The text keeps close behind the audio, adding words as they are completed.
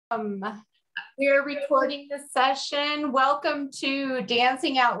Um, we are recording this session. Welcome to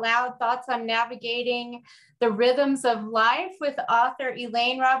Dancing Out Loud, Thoughts on Navigating the Rhythms of Life with author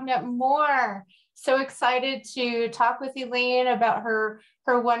Elaine Robnette Moore. So excited to talk with Elaine about her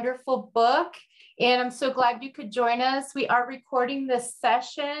wonderful book. And I'm so glad you could join us. We are recording this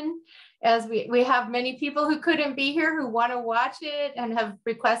session as we have many people who couldn't be here who want to watch it and have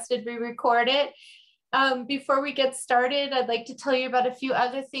requested we record it. Before we get started, I'd like to tell you about a few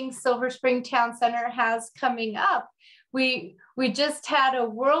other things Silver Spring Town Center has coming up. We just had a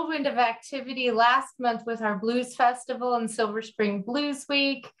whirlwind of activity last month with our Blues Festival and Silver Spring Blues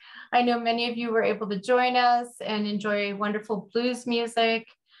Week. I know many of you were able to join us and enjoy wonderful blues music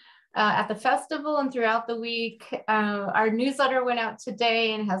at the festival and throughout the week. Our newsletter went out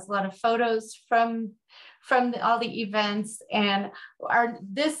today and has a lot of photos from all the events, and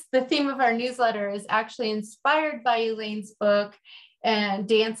the theme of our newsletter is actually inspired by Elaine's book and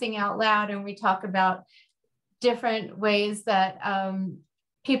Dancing Out Loud, and we talk about different ways that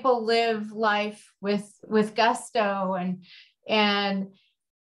people live life with gusto, and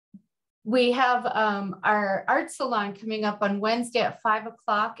we have our art salon coming up on Wednesday at 5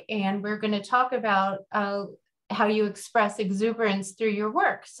 o'clock, and we're going to talk about how you express exuberance through your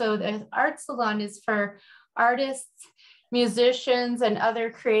work. So the art salon is for artists, musicians, and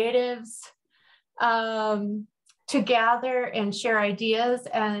other creatives to gather and share ideas.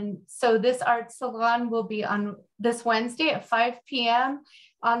 And so this art salon will be on this Wednesday at 5 p.m.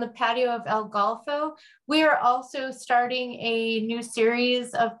 on the patio of El Golfo. We are also starting a new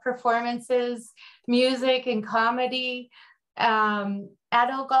series of performances, music and comedy, at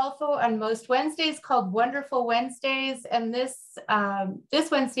El Golfo on most Wednesdays, called Wonderful Wednesdays. And this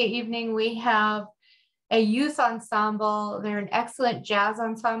Wednesday evening, we have a youth ensemble. They're an excellent jazz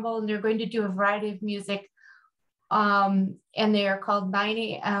ensemble, and they're going to do a variety of music. And they are called 9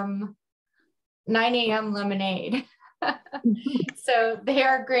 a.m. Lemonade. So they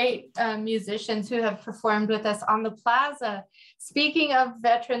are great musicians who have performed with us on the plaza. Speaking of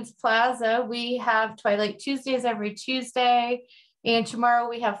Veterans Plaza, we have Twilight Tuesdays every Tuesday. And tomorrow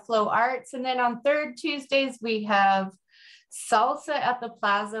we have Flow Arts. And then on third Tuesdays, we have Salsa at the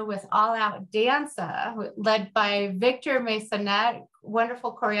Plaza with All Out Danza, led by Victor Masonet,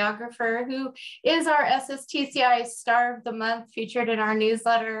 wonderful choreographer, who is our SSTCI Star of the Month, featured in our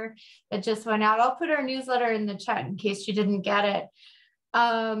newsletter that just went out. I'll put our newsletter in the chat in case you didn't get it.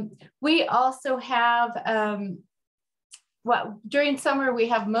 We also have, during summer, we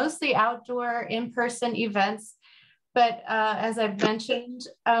have mostly outdoor in-person events. But as I've mentioned,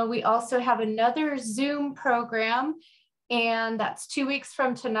 we also have another Zoom program, and that's 2 weeks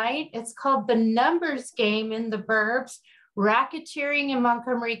from tonight. It's called The Numbers Game in the Burbs, Racketeering in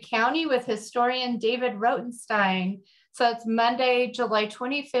Montgomery County with historian David Rotenstein. So it's Monday, July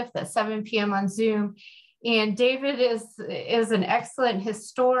 25th at 7 p.m. on Zoom. And David is an excellent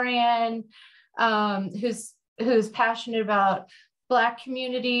historian who's passionate about Black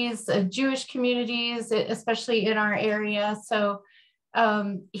communities, Jewish communities, especially in our area. So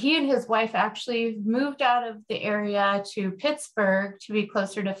he and his wife actually moved out of the area to Pittsburgh to be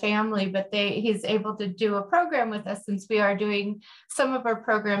closer to family, but he's able to do a program with us since we are doing some of our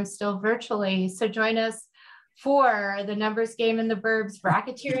programs still virtually. So join us for The Numbers Game in the Burbs,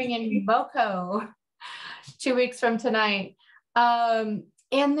 Racketeering in Moco, 2 weeks from tonight. And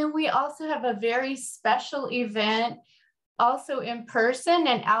then we also have a very special event, also in person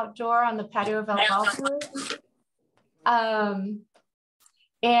and outdoor on the patio of El Golfo.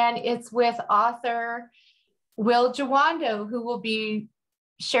 And it's with author Will Jawando, who will be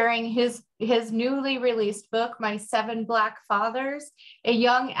sharing his newly released book, My 7 Black Fathers, a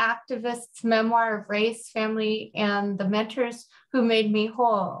young activist's memoir of race, family, and the mentors who made me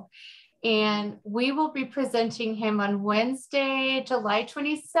whole. And we will be presenting him on Wednesday, July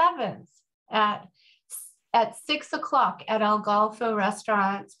 27th at 6 o'clock at El Golfo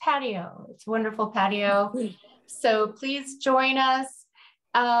Restaurant's patio. It's a wonderful patio. So please join us.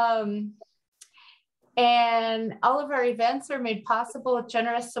 And all of our events are made possible with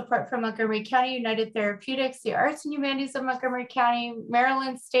generous support from Montgomery County United Therapeutics, the Arts and Humanities of Montgomery County,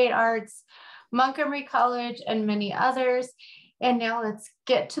 Maryland State Arts, Montgomery College, and many others. And now let's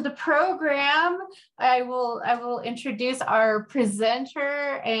get to the program. I will introduce our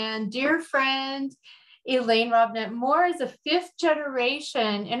presenter and dear friend, Elaine Robnette Moore is a 5th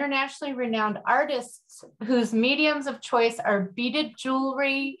generation internationally renowned artist whose mediums of choice are beaded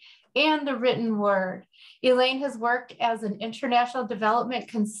jewelry and the written word. Elaine has worked as an international development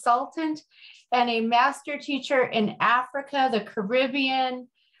consultant and a master teacher in Africa, the Caribbean,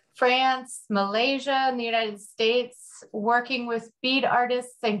 France, Malaysia, and the United States. working with bead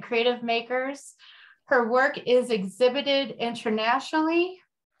artists and creative makers. Her work is exhibited internationally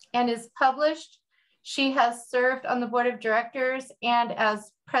and is published. She has served on the board of directors and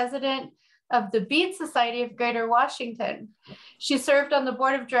as president of the Bead Society of Greater Washington. She served on the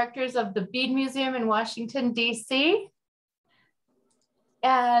board of directors of the Bead Museum in Washington, D.C.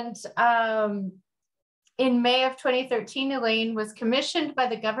 And in May of 2013, Elaine was commissioned by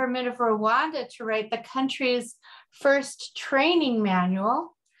the government of Rwanda to write the country's first training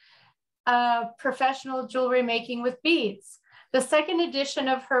manual, Professional Jewelry Making with Beads. The second edition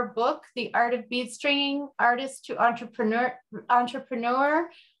of her book, The Art of Bead Stringing, Artist to Entrepreneur,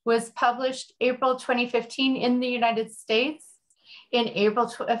 was published April 2015 in the United States. In April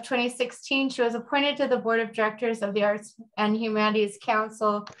of 2016, she was appointed to the board of directors of the Arts and Humanities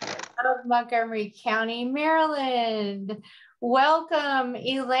Council of Montgomery County, Maryland. Welcome,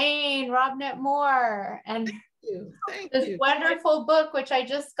 Elaine Robnette Moore. And Thank this you. Wonderful book, which I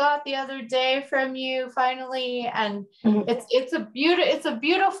just got the other day from you, finally, and it's a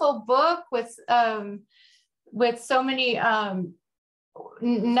beautiful book with so many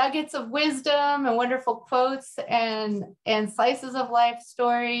nuggets of wisdom and wonderful quotes and slices of life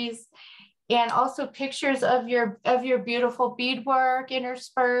stories, and also pictures of your beautiful beadwork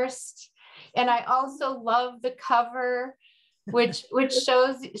interspersed. And I also love the cover, which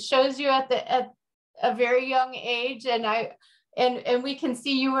shows you at a very young age, and we can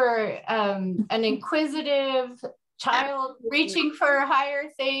see you were an inquisitive child reaching for higher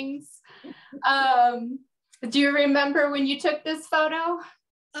things. Do you remember when you took this photo?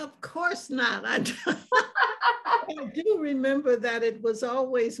 Of course not. I do remember that it was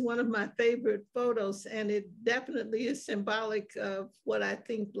always one of my favorite photos, and it definitely is symbolic of what I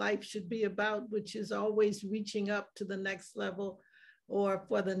think life should be about, which is always reaching up to the next level, or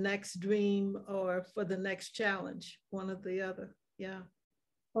for the next dream, or for the next challenge, one or the other. Yeah.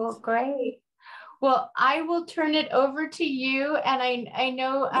 Well, great. Well, I will turn it over to you. And I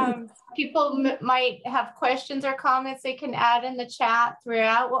know people might have questions or comments they can add in the chat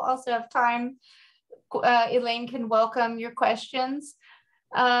throughout. We'll also have time. Elaine can welcome your questions.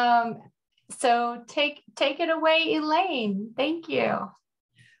 So take it away, Elaine. Thank you.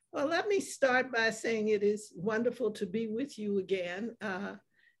 Well, let me start by saying it is wonderful to be with you again.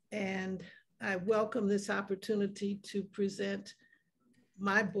 And I welcome this opportunity to present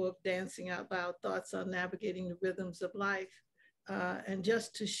my book, Dancing Out Loud, Thoughts on Navigating the Rhythms of Life, and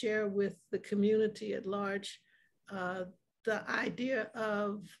just to share with the community at large the idea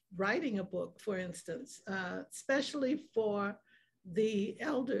of writing a book, for instance, especially for the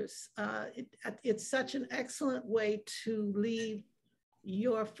elders. It's such an excellent way to leave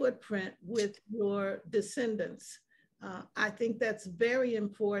your footprint with your descendants. I think that's very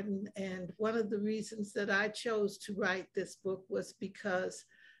important. And one of the reasons that I chose to write this book was because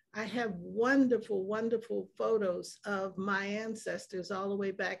I have wonderful, wonderful photos of my ancestors all the way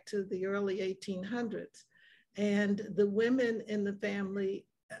back to the early 1800s. And the women in the family,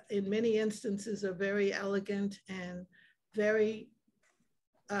 in many instances, are very elegant and very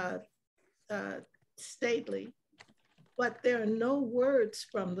stately. But there are no words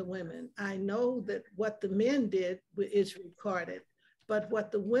from the women. I know that what the men did is recorded, but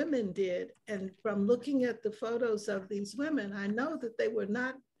what the women did, and from looking at the photos of these women, I know that they were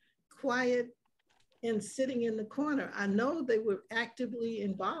not quiet and sitting in the corner. I know they were actively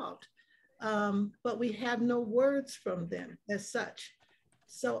involved, but we have no words from them as such.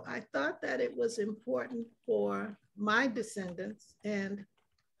 So I thought that it was important for my descendants, and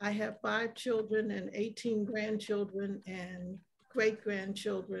I have 5 children and 18 grandchildren and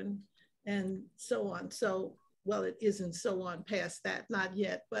great-grandchildren and so on. So, well, it isn't so on past that, not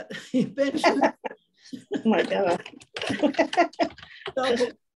yet, but eventually. Oh my God.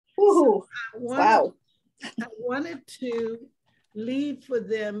 Wow. I wanted to leave for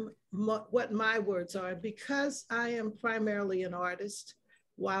them what my words are. Because I am primarily an artist,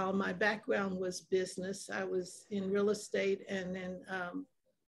 while my background was business, I was in real estate and then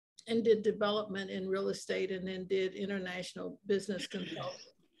and did development in real estate, and then did international business consulting,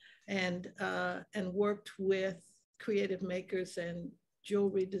 and worked with creative makers and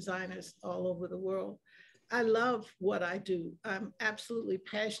jewelry designers all over the world. I love what I do. I'm absolutely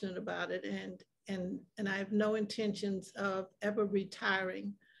passionate about it, and I have no intentions of ever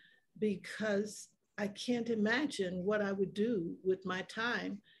retiring, because I can't imagine what I would do with my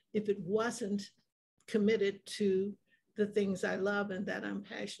time if it wasn't committed to the things I love and that I'm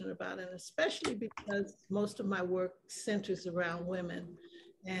passionate about, and especially because most of my work centers around women,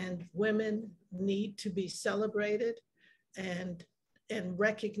 and women need to be celebrated and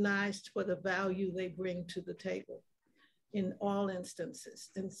recognized for the value they bring to the table. in all instances.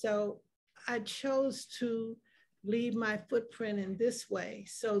 And so I chose to leave my footprint in this way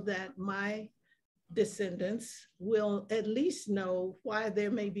so that my descendants will at least know why they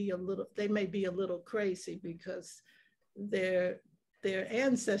may be a little crazy, because their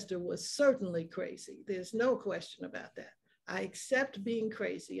ancestor was certainly crazy. There's no question about that. I accept being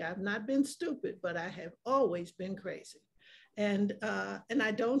crazy. I've not been stupid, but I have always been crazy. And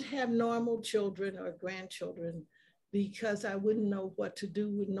I don't have normal children or grandchildren because I wouldn't know what to do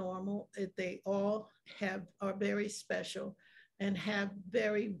with normal. They all are very special and have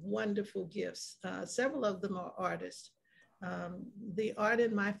very wonderful gifts. Several of them are artists. The art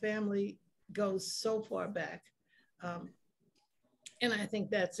in my family goes so far back. And I think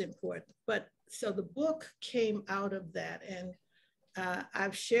that's important. But so the book came out of that. And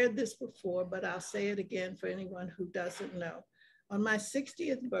I've shared this before, but I'll say it again for anyone who doesn't know. On my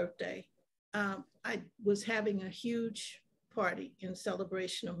 60th birthday, I was having a huge party in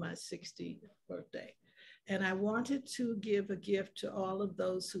celebration of my 60th birthday. And I wanted to give a gift to all of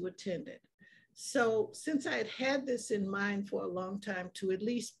those who attended. So since I had had this in mind for a long time, to at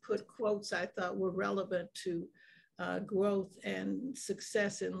least put quotes I thought were relevant to growth and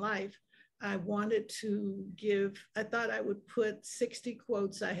success in life, I wanted to I thought I would put 60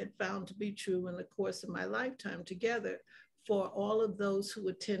 quotes I had found to be true in the course of my lifetime together for all of those who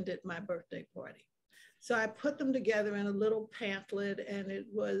attended my birthday party. So I put them together in a little pamphlet, and it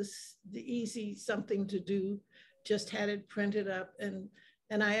was the easy something to do, just had it printed up.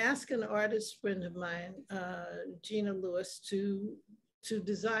 And I asked an artist friend of mine, Gina Lewis, to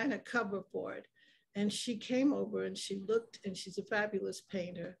design a cover for it. And she came over and she looked, and she's a fabulous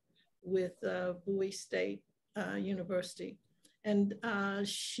painter with Bowie State University. And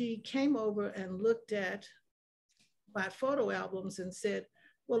she came over and looked at my photo albums and said,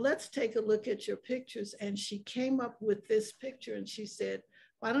 well, let's take a look at your pictures. And she came up with this picture and she said,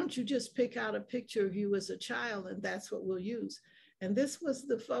 why don't you just pick out a picture of you as a child and that's what we'll use. And this was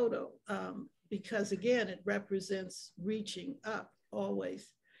the photo because again, it represents reaching up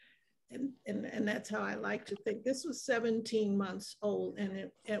always. And that's how I like to think. This was 17 months old,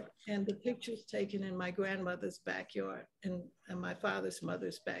 and the picture's taken in my grandmother's backyard and my father's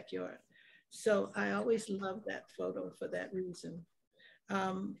mother's backyard. So I always loved that photo for that reason.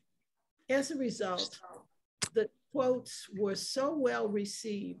 As a result, the quotes were so well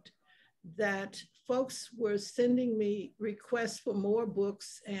received that folks were sending me requests for more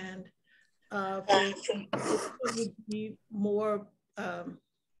books and would be more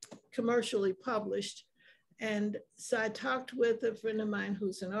commercially published. And so I talked with a friend of mine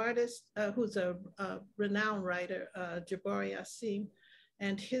who's an artist, who's a renowned writer, Jabari Asim,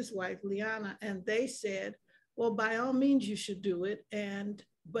 and his wife, Liana, and they said, well, by all means, you should do it,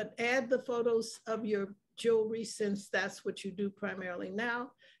 but add the photos of your jewelry, since that's what you do primarily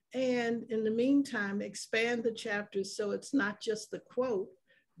now. And in the meantime, expand the chapters so it's not just the quote,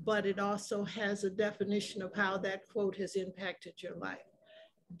 but it also has a definition of how that quote has impacted your life.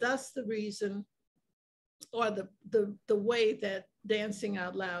 Thus the reason, or the way that Dancing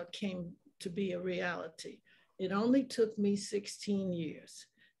Out Loud came to be a reality. It only took me 16 years.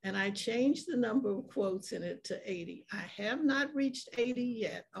 And I changed the number of quotes in it to 80. I have not reached 80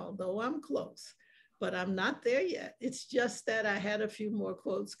 yet, although I'm close, but I'm not there yet. It's just that I had a few more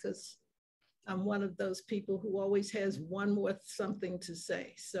quotes because I'm one of those people who always has one more something to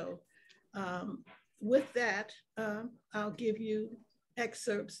say. So with that, I'll give you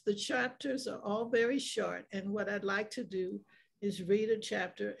excerpts. The chapters are all very short. And what I'd like to do is read a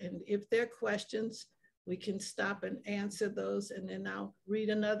chapter. And if there are questions, we can stop and answer those, and then I'll read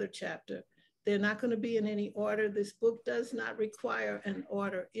another chapter. They're not going to be in any order. This book does not require an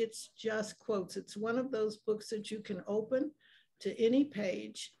order. It's just quotes. It's one of those books that you can open to any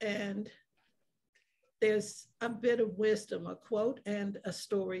page, and there's a bit of wisdom, a quote and a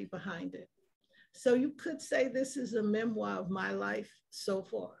story behind it. So you could say this is a memoir of my life so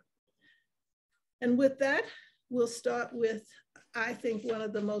far. And with that, we'll start with, I think, one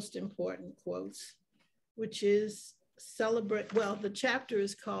of the most important quotes, which is the chapter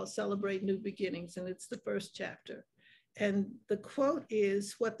is called Celebrate New Beginnings, and it's the first chapter. And the quote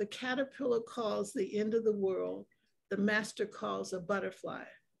is, what the caterpillar calls the end of the world, the master calls a butterfly,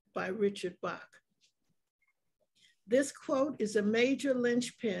 by Richard Bach. This quote is a major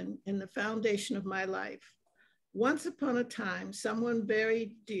linchpin in the foundation of my life. Once upon a time, someone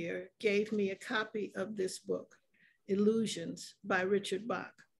very dear gave me a copy of this book, Illusions by Richard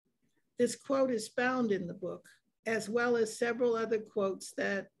Bach. This quote is found in the book, as well as several other quotes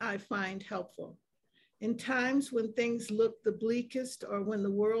that I find helpful. In times when things look the bleakest or when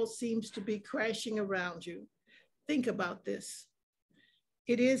the world seems to be crashing around you, think about this.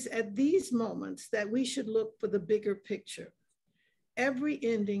 It is at these moments that we should look for the bigger picture. Every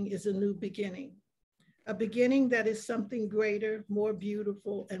ending is a new beginning, a beginning that is something greater, more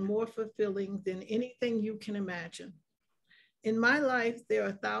beautiful, and more fulfilling than anything you can imagine. In my life, there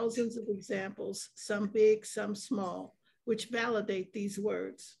are thousands of examples, some big, some small, which validate these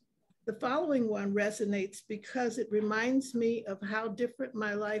words. The following one resonates because it reminds me of how different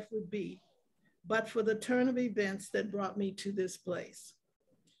my life would be, but for the turn of events that brought me to this place.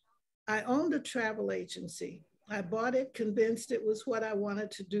 I owned a travel agency. I bought it, convinced it was what I wanted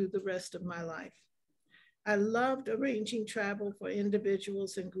to do the rest of my life. I loved arranging travel for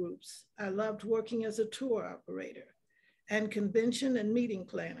individuals and groups. I loved working as a tour operator and convention and meeting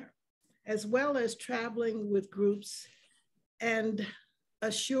planner, as well as traveling with groups and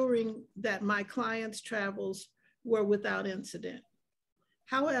assuring that my clients' travels were without incident.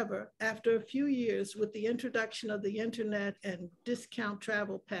 However, after a few years with the introduction of the internet and discount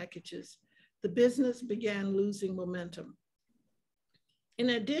travel packages, the business began losing momentum. In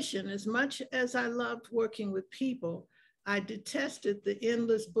addition, as much as I loved working with people, I detested the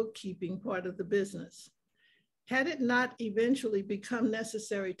endless bookkeeping part of the business. Had it not eventually become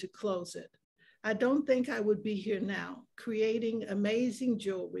necessary to close it, I don't think I would be here now, creating amazing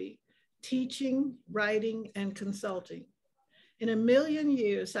jewelry, teaching, writing, and consulting. In a million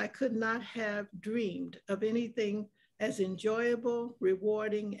years, I could not have dreamed of anything as enjoyable,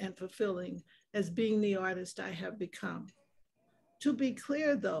 rewarding, and fulfilling as being the artist I have become. To be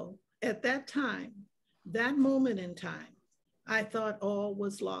clear though, at that time, that moment in time, I thought all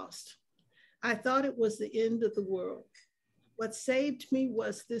was lost. I thought it was the end of the world. What saved me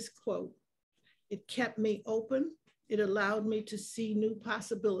was this quote. It kept me open. It allowed me to see new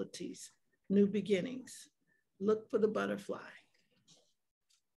possibilities, new beginnings. Look for the butterfly.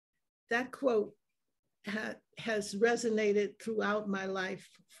 That quote has resonated throughout my life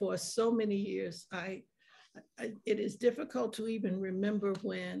for so many years. It is difficult to even remember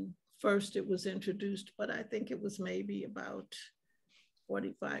when first it was introduced, but I think it was maybe about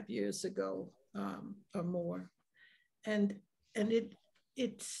 45 years ago or more. And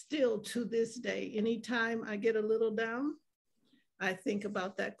it's still to this day, anytime I get a little down, I think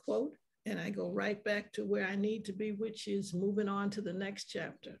about that quote and I go right back to where I need to be, which is moving on to the next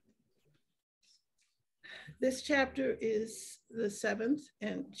chapter. This chapter is the 7th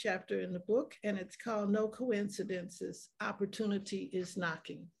chapter in the book, and it's called No Coincidences, Opportunity is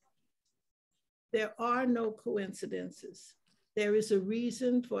Knocking. There are no coincidences. There is a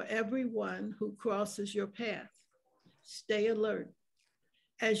reason for everyone who crosses your path. Stay alert.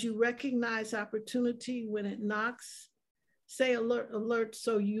 As you recognize opportunity when it knocks, say alert, alert,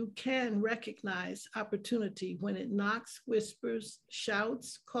 so you can recognize opportunity when it knocks, whispers,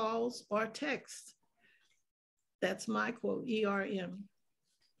 shouts, calls, or texts. That's my quote, ERM.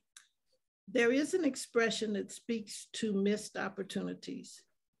 There is an expression that speaks to missed opportunities.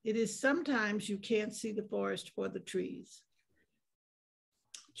 It is sometimes you can't see the forest for the trees.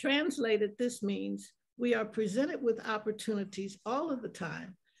 Translated, this means we are presented with opportunities all of the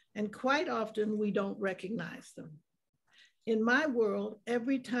time, and quite often we don't recognize them. In my world,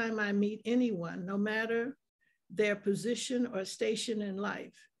 every time I meet anyone, no matter their position or station in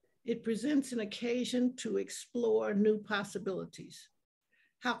life, it presents an occasion to explore new possibilities.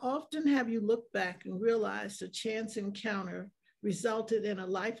 How often have you looked back and realized a chance encounter resulted in a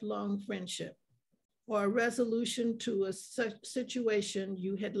lifelong friendship or a resolution to a situation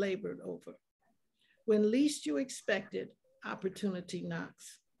you had labored over? When least you expected, opportunity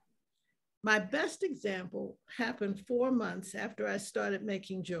knocks. My best example happened 4 months after I started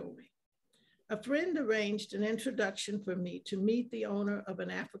making jewelry. A friend arranged an introduction for me to meet the owner of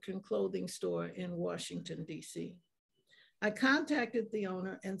an African clothing store in Washington, D.C. I contacted the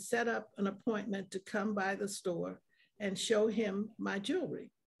owner and set up an appointment to come by the store and show him my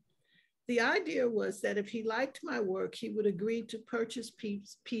jewelry. The idea was that if he liked my work, he would agree to purchase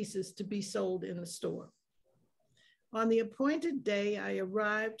pieces to be sold in the store. On the appointed day, I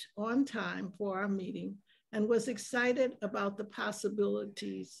arrived on time for our meeting and was excited about the possible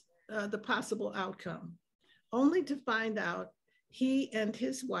outcome, only to find out he and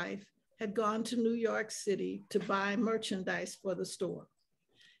his wife had gone to New York City to buy merchandise for the store.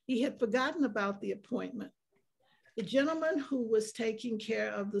 He had forgotten about the appointment. The gentleman who was taking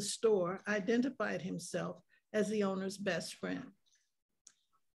care of the store identified himself as the owner's best friend.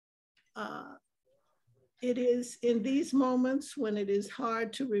 It is in these moments when it is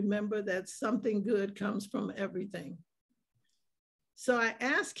hard to remember that something good comes from everything. So I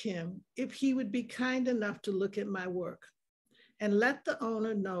asked him if he would be kind enough to look at my work and let the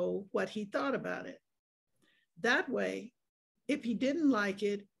owner know what he thought about it. That way, if he didn't like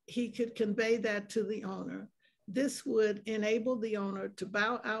it, he could convey that to the owner. This would enable the owner to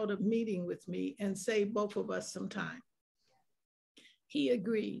bow out of meeting with me and save both of us some time. He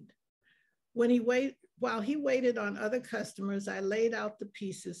agreed. While he waited on other customers, I laid out the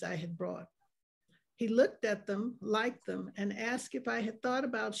pieces I had brought. He looked at them, liked them, and asked if I had thought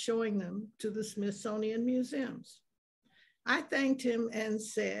about showing them to the Smithsonian museums. I thanked him and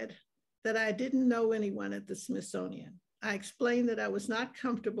said that I didn't know anyone at the Smithsonian. I explained that I was not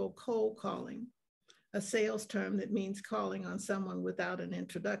comfortable cold calling, a sales term that means calling on someone without an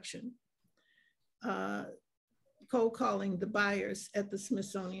introduction, cold calling the buyers at the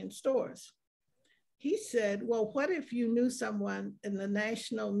Smithsonian stores. He said, well, what if you knew someone in the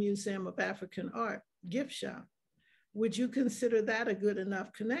National Museum of African Art gift shop? Would you consider that a good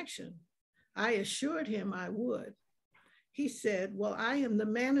enough connection? I assured him I would. He said, well, I am the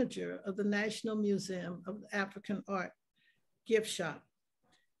manager of the National Museum of African Art gift shop.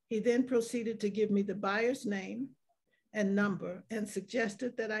 He then proceeded to give me the buyer's name and number and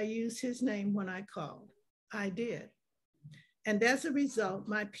suggested that I use his name when I called. I did. And as a result,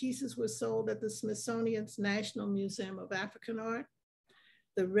 my pieces were sold at the Smithsonian's National Museum of African Art,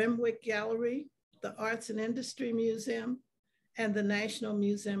 the Renwick Gallery, the Arts and Industry Museum, and the National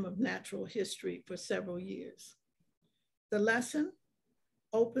Museum of Natural History for several years. The lesson: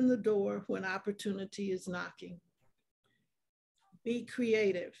 open the door when opportunity is knocking. Be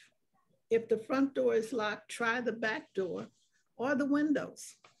creative. If the front door is locked, try the back door or the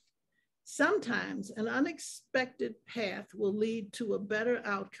windows. Sometimes an unexpected path will lead to a better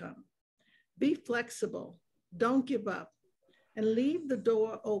outcome. Be flexible, don't give up, and leave the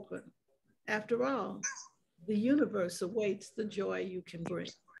door open. After all, the universe awaits the joy you can bring.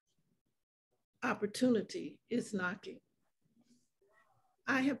 Opportunity is knocking.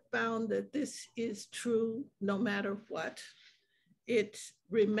 I have found that this is true no matter what. It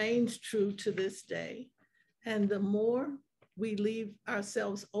remains true to this day. And the more we leave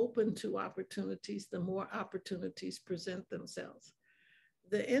ourselves open to opportunities, the more opportunities present themselves.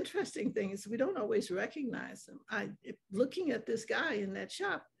 The interesting thing is we don't always recognize them. Looking at this guy in that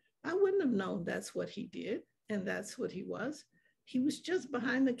shop, I wouldn't have known that's what he did and that's what he was. He was just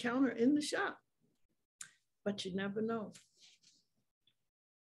behind the counter in the shop, but you never know.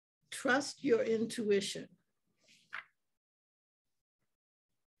 Trust your intuition.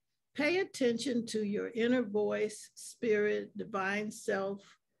 Pay attention to your inner voice, spirit, divine self.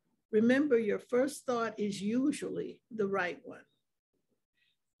 Remember, your first thought is usually the right one.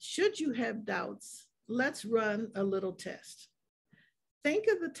 Should you have doubts, let's run a little test. Think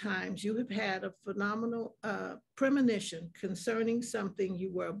of the times you have had a phenomenal premonition concerning something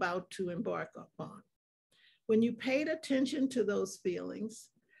you were about to embark upon. When you paid attention to those feelings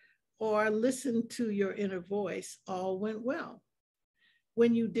or listened to your inner voice, all went well.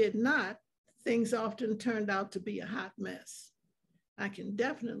 When you did not, things often turned out to be a hot mess. I can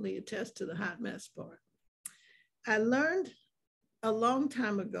definitely attest to the hot mess part. I learned a long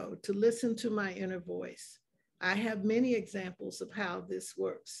time ago to listen to my inner voice. I have many examples of how this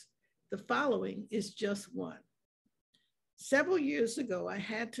works. The following is just one. Several years ago, I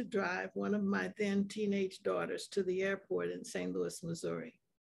had to drive one of my then teenage daughters to the airport in St. Louis, Missouri,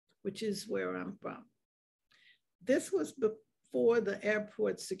 which is where I'm from. This was before the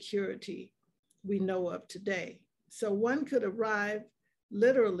airport security we know of today. So one could arrive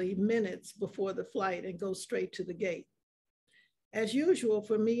literally minutes before the flight and go straight to the gate. As usual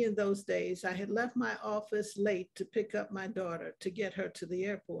for me in those days, I had left my office late to pick up my daughter to get her to the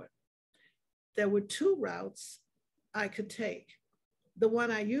airport. There were two routes I could take. The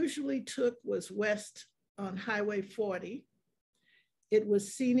one I usually took was west on Highway 40. It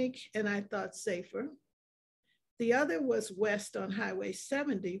was scenic and I thought safer. The other was west on Highway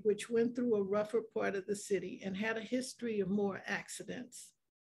 70, which went through a rougher part of the city and had a history of more accidents.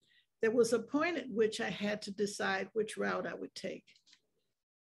 There was a point at which I had to decide which route I would take.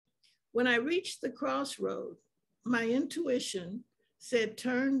 When I reached the crossroad, my intuition said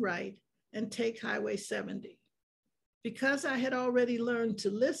turn right and take Highway 70. Because I had already learned to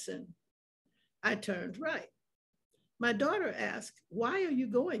listen, I turned right. My daughter asked, "Why are you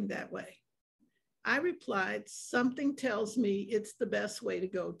going that way?" I replied, "Something tells me it's the best way to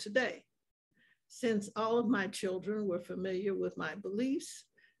go today." Since all of my children were familiar with my beliefs,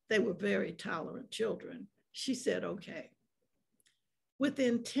 they were very tolerant children, she said, "Okay."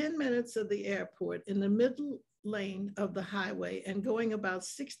 Within 10 minutes of the airport, in the middle lane of the highway and going about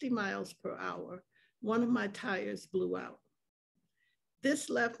 60 miles per hour, one of my tires blew out. This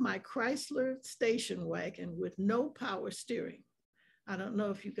left my Chrysler station wagon with no power steering. I don't know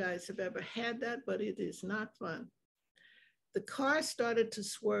if you guys have ever had that, but it is not fun. The car started to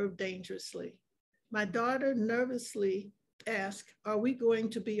swerve dangerously. My daughter nervously asked, "Are we going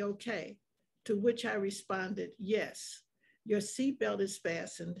to be okay?" To which I responded, "Yes, your seatbelt is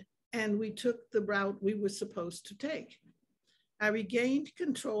fastened," and we took the route we were supposed to take. I regained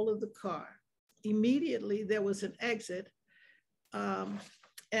control of the car. Immediately, there was an exit,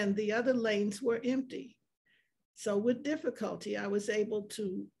 and the other lanes were empty. So with difficulty, I was able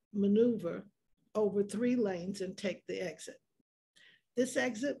to maneuver over 3 lanes and take the exit. This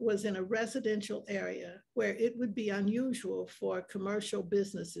exit was in a residential area where it would be unusual for commercial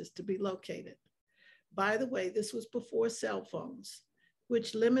businesses to be located. By the way, this was before cell phones,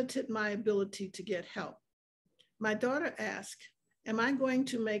 which limited my ability to get help. My daughter asked, "Am I going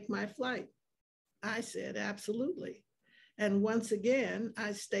to make my flight?" I said, "Absolutely." And once again,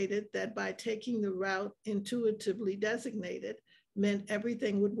 I stated that by taking the route intuitively designated meant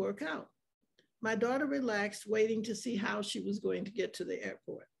everything would work out. My daughter relaxed, waiting to see how she was going to get to the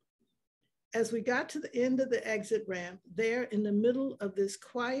airport. As we got to the end of the exit ramp, there in the middle of this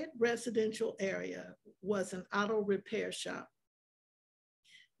quiet residential area was an auto repair shop.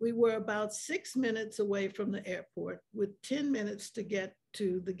 We were about 6 minutes away from the airport with 10 minutes to get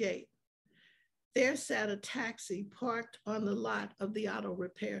to the gate. There sat a taxi parked on the lot of the auto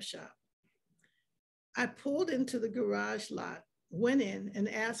repair shop. I pulled into the garage lot, went in and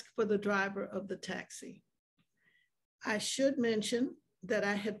asked for the driver of the taxi. I should mention that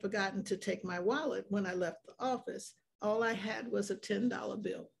I had forgotten to take my wallet when I left the office. All I had was a $10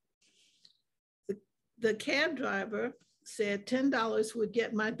 bill. The cab driver said $10 would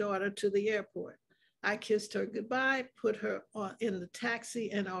get my daughter to the airport. I kissed her goodbye, put her in the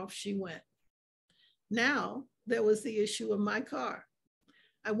taxi, and off she went. Now there was the issue of my car.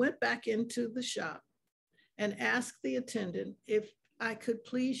 I went back into the shop and asked the attendant if I could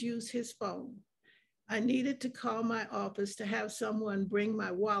please use his phone. I needed to call my office to have someone bring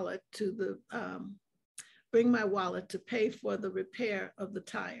my wallet to pay for the repair of the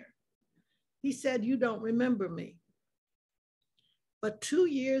tire. He said, "You don't remember me." But 2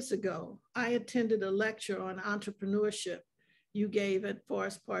 years ago, I attended a lecture on entrepreneurship you gave at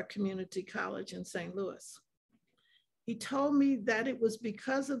Forest Park Community College in St. Louis. He told me that it was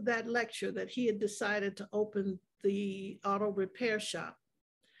because of that lecture that he had decided to open the auto repair shop,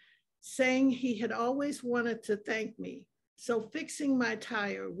 saying he had always wanted to thank me, so fixing my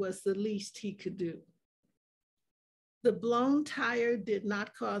tire was the least he could do. The blown tire did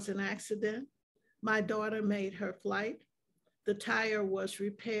not cause an accident. My daughter made her flight. The tire was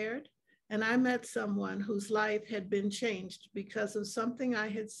repaired, and I met someone whose life had been changed because of something I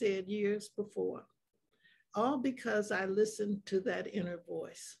had said years before, all because I listened to that inner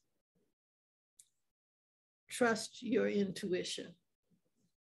voice. Trust your intuition.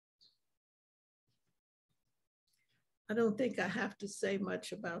 I don't think I have to say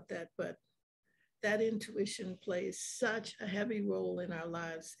much about that, but that intuition plays such a heavy role in our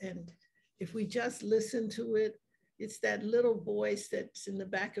lives. And if we just listen to it, it's that little voice that's in the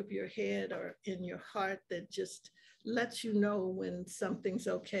back of your head or in your heart that just lets you know when something's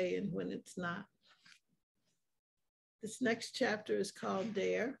okay and when it's not. This next chapter is called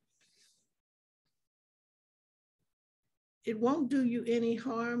Dare. It won't do you any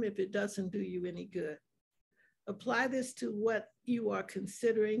harm if it doesn't do you any good. Apply this to what you are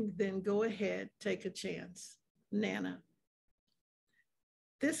considering, then go ahead, take a chance. Nana.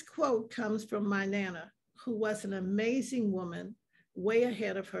 This quote comes from my Nana, who was an amazing woman, way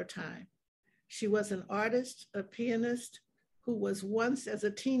ahead of her time. She was an artist, a pianist, who was once as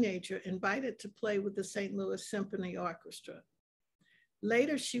a teenager invited to play with the St. Louis Symphony Orchestra.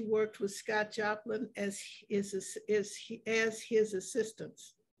 Later, she worked with Scott Joplin as his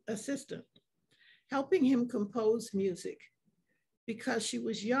assistant, helping him compose music. Because she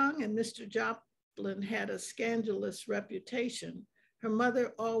was young and Mr. Joplin had a scandalous reputation, her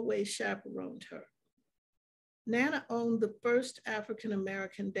mother always chaperoned her. Nana owned the first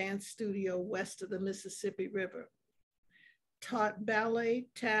African-American dance studio west of the Mississippi River, taught ballet,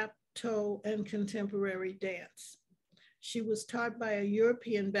 tap, toe, and contemporary dance. She was taught by a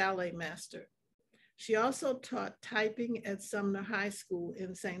European ballet master. She also taught typing at Sumner High School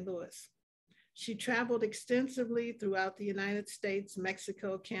in St. Louis. She traveled extensively throughout the United States,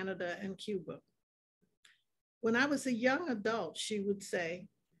 Mexico, Canada, and Cuba. When I was a young adult, she would say,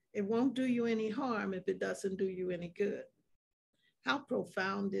 "It won't do you any harm if it doesn't do you any good." How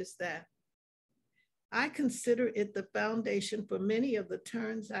profound is that? I consider it the foundation for many of the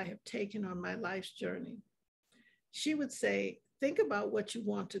turns I have taken on my life's journey. She would say, think about what you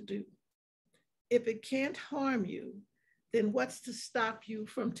want to do. If it can't harm you, then what's to stop you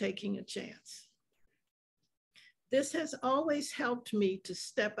from taking a chance? This has always helped me to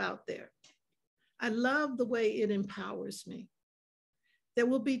step out there. I love the way it empowers me. There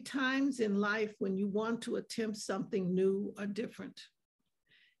will be times in life when you want to attempt something new or different.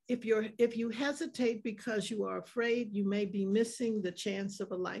 If you hesitate because you are afraid, you may be missing the chance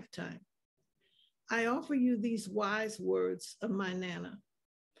of a lifetime. I offer you these wise words of my Nana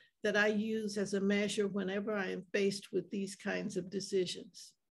that I use as a measure whenever I am faced with these kinds of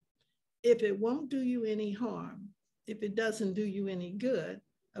decisions. If it won't do you any harm, if it doesn't do you any good,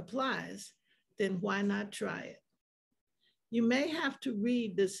 applies, then why not try it? You may have to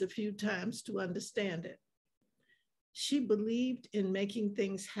read this a few times to understand it. She believed in making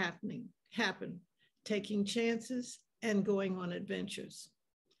things happen, taking chances and going on adventures.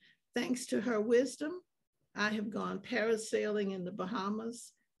 Thanks to her wisdom, I have gone parasailing in the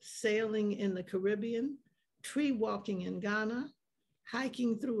Bahamas, sailing in the Caribbean, tree walking in Ghana,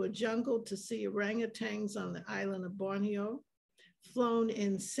 hiking through a jungle to see orangutans on the island of Borneo, flown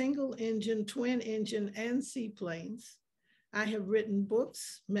in single engine, twin engine, and seaplanes. I have written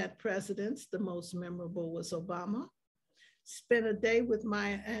books, met presidents, the most memorable was Obama, spent a day with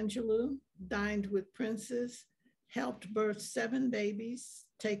Maya Angelou, dined with princes, helped birth 7 babies,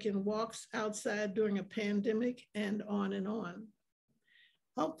 taken walks outside during a pandemic, and on and on.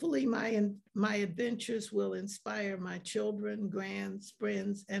 Hopefully my adventures will inspire my children, grands,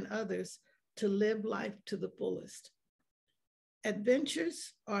 friends, and others to live life to the fullest.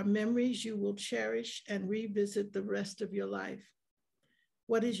 Adventures are memories you will cherish and revisit the rest of your life.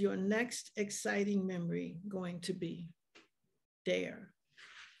 What is your next exciting memory going to be? Dare.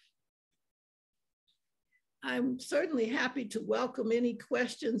 I'm certainly happy to welcome any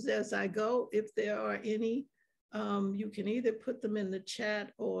questions as I go. If there are any, you can either put them in the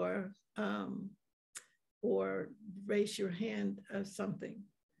chat or raise your hand or something.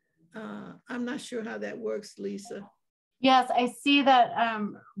 I'm not sure how that works, Lisa. Yes, I see that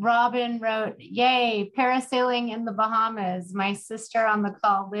Robin wrote, yay, parasailing in the Bahamas. My sister on the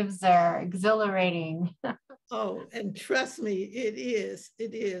call lives there, exhilarating. Oh, and trust me, it is.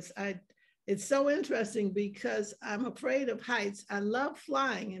 It's so interesting because I'm afraid of heights. I love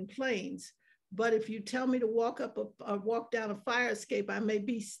flying in planes, but if you tell me to walk down a fire escape, I may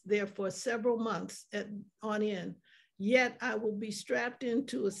be there for several months on end. Yet I will be strapped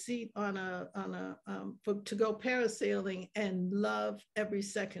into a seat to go parasailing and love every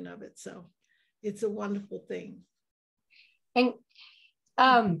second of it. So it's a wonderful thing. And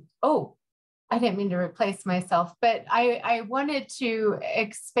I didn't mean to replace myself, but I wanted to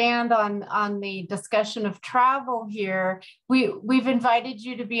expand on the discussion of travel here. We've invited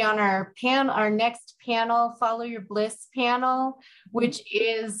you to be on our next panel, Follow Your Bliss panel, which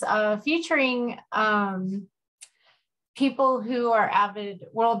is featuring people who are avid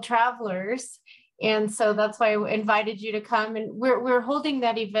world travelers. And so that's why I invited you to come. And we're holding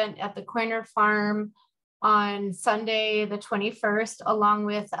that event at the Coiner Farm on Sunday, the 21st, along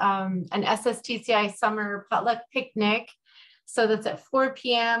with an SSTCI summer potluck picnic. So that's at 4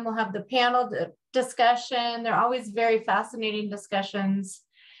 p.m. We'll have the panel discussion. They're always very fascinating discussions.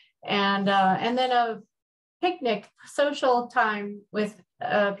 And then a picnic, social time with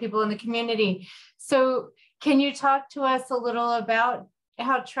people in the community. So can you talk to us a little about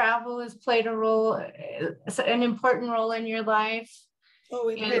how travel has played an important role in your life? Oh,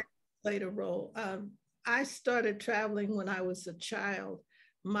 it has played a role. I started traveling when I was a child.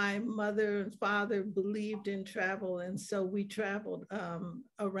 My mother and father believed in travel, and so we traveled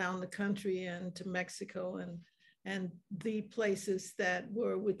around the country and to Mexico and the places that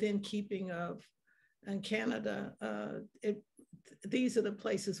were within keeping of, and Canada. These are the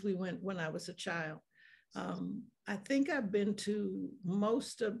places we went when I was a child. I think I've been to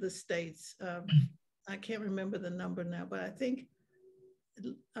most of the states. I can't remember the number now, but I think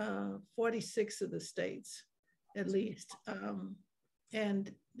 46 of the states, at least.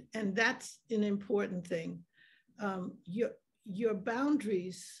 And that's an important thing. Your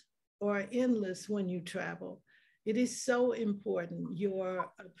boundaries are endless when you travel. It is so important.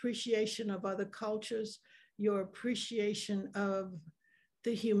 Your appreciation of other cultures, your appreciation of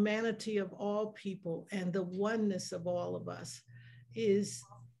the humanity of all people and the oneness of all of us is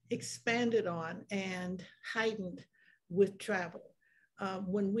expanded on and heightened with travel.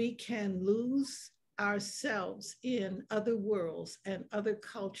 When we can lose ourselves in other worlds and other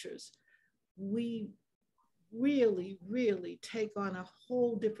cultures, we really, really take on a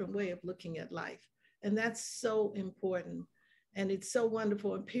whole different way of looking at life. And that's so important. And it's so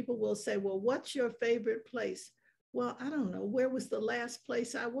wonderful. And people will say, well, what's your favorite place? Well, I don't know. Where was the last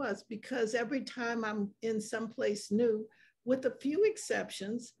place I was? Because every time I'm in someplace new, with a few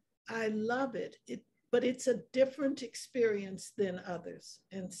exceptions, I love it. But it's a different experience than others.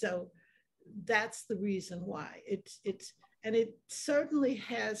 And so that's the reason why. And it certainly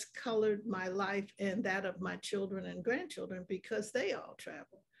has colored my life and that of my children and grandchildren because they all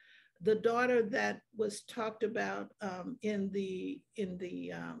travel. The daughter that was talked about in the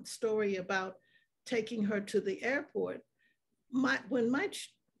story about taking her to the airport,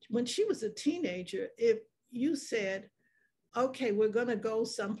 when she was a teenager, if you said, okay, we're going to go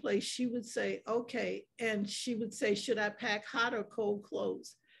someplace, she would say, okay. And she would say, should I pack hot or cold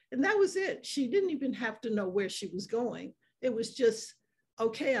clothes? And that was it. She didn't even have to know where she was going. It was just,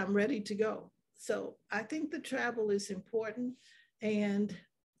 okay, I'm ready to go. So I think the travel is important and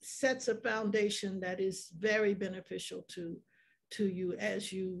sets a foundation that is very beneficial to you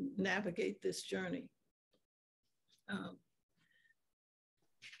as you navigate this journey.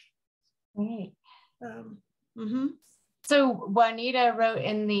 Great. Mm-hmm. So Juanita wrote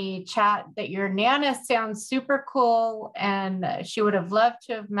in the chat that your Nana sounds super cool and she would have loved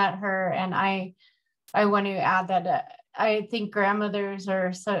to have met her. And I want to add that I think grandmothers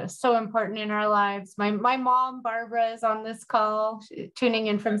are so important in our lives. My mom, Barbara, is on this call, tuning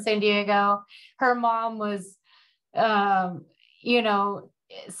in from San Diego. Her mom was, you know,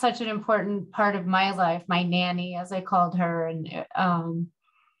 such an important part of my life, my nanny, as I called her. And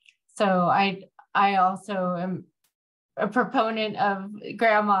so I also am a proponent of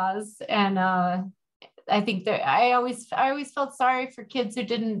grandmas, and I think that I always felt sorry for kids who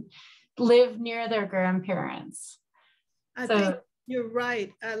didn't live near their grandparents. I think you're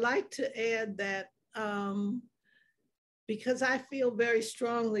right. I like to add that because I feel very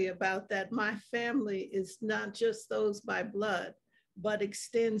strongly about that. My family is not just those by blood, but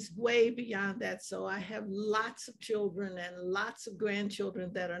extends way beyond that. So I have lots of children and lots of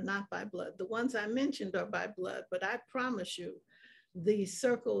grandchildren that are not by blood. The ones I mentioned are by blood, but I promise you, the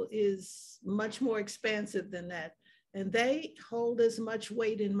circle is much more expansive than that. And they hold as much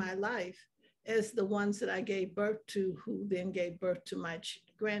weight in my life as the ones that I gave birth to, who then gave birth to my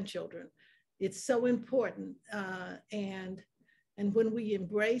grandchildren. It's so important. And when we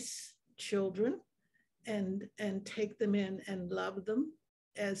embrace children and take them in and love them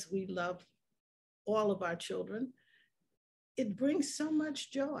as we love all of our children, it brings so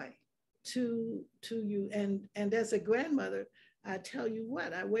much joy to you. And as a grandmother, I tell you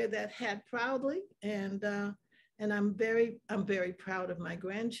what, I wear that hat proudly, and I'm very proud of my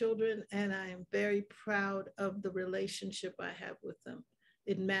grandchildren, and I am very proud of the relationship I have with them.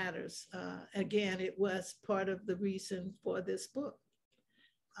 It matters. Again, it was part of the reason for this book.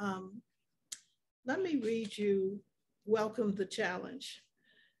 Let me read you Welcome the Challenge.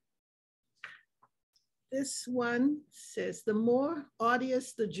 This one says, the more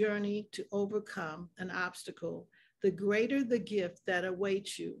arduous the journey to overcome an obstacle, the greater the gift that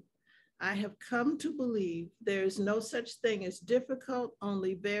awaits you. I have come to believe there is no such thing as difficult,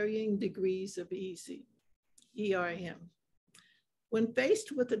 only varying degrees of easy. ERM. When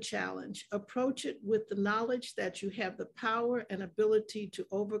faced with a challenge, approach it with the knowledge that you have the power and ability to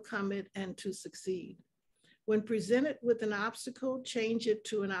overcome it and to succeed. When presented with an obstacle, change it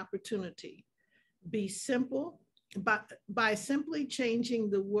to an opportunity. Be simple. By simply changing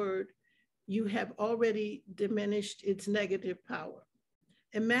the word, you have already diminished its negative power.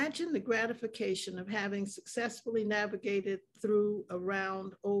 Imagine the gratification of having successfully navigated through,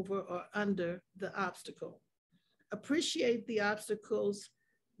 around, over, or under the obstacle. Appreciate the obstacles,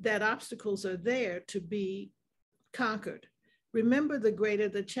 that obstacles are there to be conquered. Remember, the greater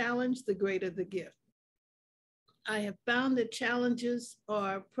the challenge, the greater the gift. I have found that challenges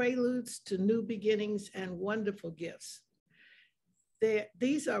are preludes to new beginnings and wonderful gifts.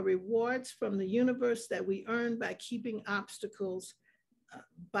 These are rewards from the universe that we earn by keeping obstacles,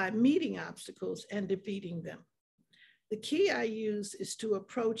 by meeting obstacles and defeating them. The key I use is to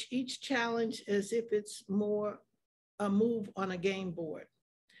approach each challenge as if it's more a move on a game board.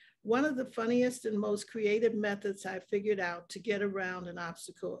 One of the funniest and most creative methods I figured out to get around an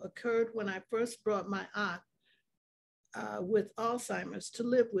obstacle occurred when I first brought my aunt with Alzheimer's to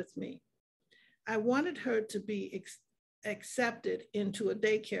live with me. I wanted her to be accepted into a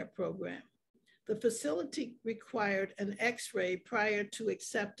daycare program. The facility required an X-ray prior to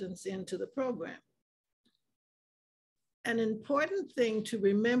acceptance into the program. An important thing to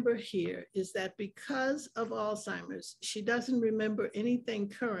remember here is that because of Alzheimer's, she doesn't remember anything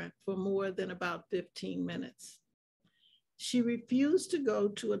current for more than about 15 minutes. She refused to go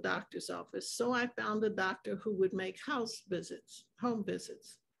to a doctor's office, so I found a doctor who would make home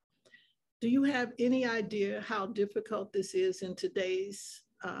visits. Do you have any idea how difficult this is in today's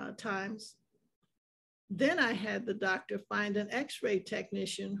times? Then I had the doctor find an x-ray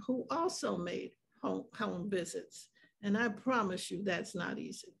technician who also made home visits. And I promise you that's not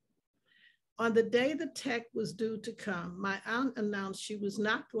easy. On the day the tech was due to come, my aunt announced she was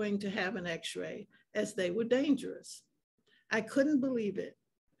not going to have an x-ray as they were dangerous. I couldn't believe it.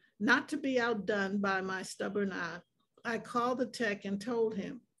 Not to be outdone by my stubborn aunt, I called the tech and told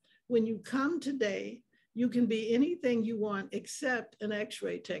him, when you come today, you can be anything you want except an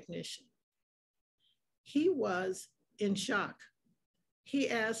x-ray technician. He was in shock. He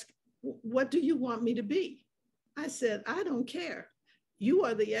asked, what do you want me to be? I said, I don't care. You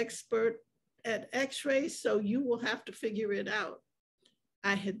are the expert at x-rays, so you will have to figure it out.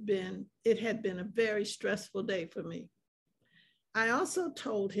 It had been a very stressful day for me. I also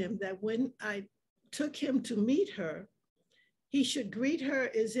told him that when I took him to meet her, he should greet her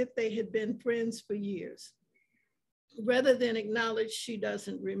as if they had been friends for years. Rather than acknowledge she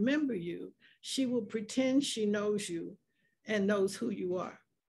doesn't remember you, she will pretend she knows you and knows who you are.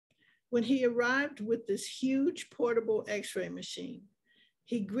 When he arrived with this huge portable x-ray machine,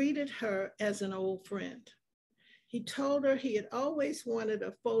 he greeted her as an old friend. He told her he had always wanted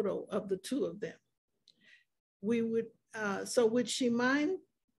a photo of the two of them. So would she mind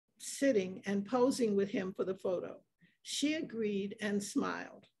sitting and posing with him for the photo? She agreed and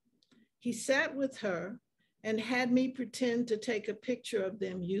smiled. He sat with her and had me pretend to take a picture of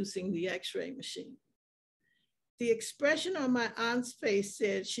them using the x-ray machine. The expression on my aunt's face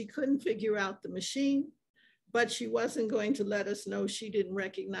said she couldn't figure out the machine, but she wasn't going to let us know she didn't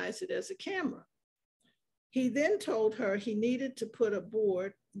recognize it as a camera. He then told her he needed to put a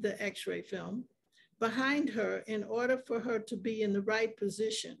board, the x-ray film, behind her in order for her to be in the right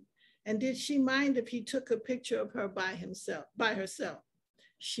position. And did she mind if he took a picture of her by herself?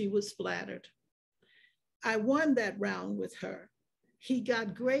 She was flattered. I won that round with her. He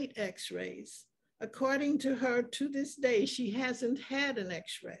got great x-rays. According to her, to this day, she hasn't had an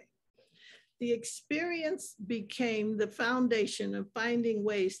x-ray. The experience became the foundation of finding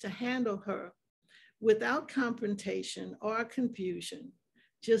ways to handle her without confrontation or confusion,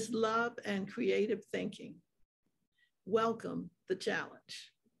 just love and creative thinking. Welcome the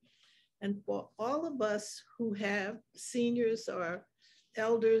challenge. And for all of us who have seniors or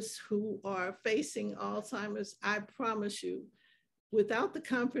elders who are facing Alzheimer's, I promise you, without the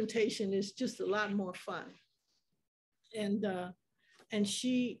confrontation, it's just a lot more fun. And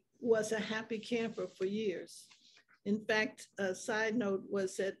she was a happy camper for years. In fact, a side note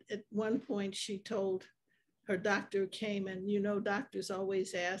was that at one point she told her doctor came, and you know, doctors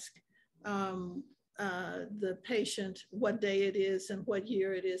always ask the patient what day it is and what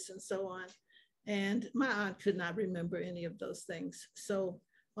year it is and so on. And my aunt could not remember any of those things. So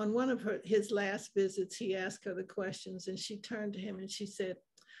on one of his last visits, he asked her the questions and she turned to him and she said,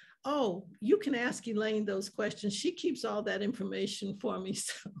 oh, you can ask Elaine those questions. She keeps all that information for me.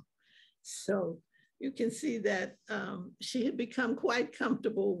 So you can see that she had become quite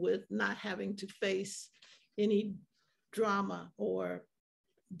comfortable with not having to face any drama or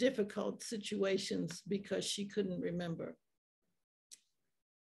difficult situations because she couldn't remember.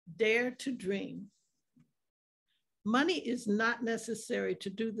 Dare to dream. Money is not necessary to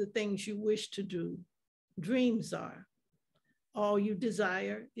do the things you wish to do. Dreams are. All you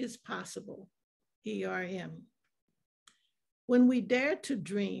desire is possible. ERM. When we dare to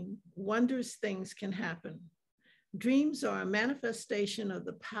dream, wondrous things can happen. Dreams are a manifestation of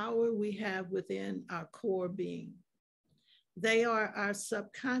the power we have within our core being. They are our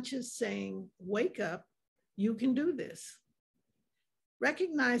subconscious saying, wake up, you can do this.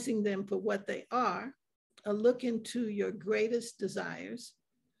 Recognizing them for what they are, a look into your greatest desires,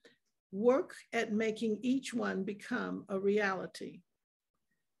 work at making each one become a reality.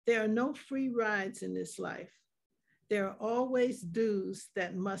 There are no free rides in this life. There are always dues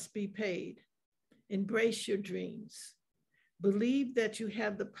that must be paid. Embrace your dreams. Believe that you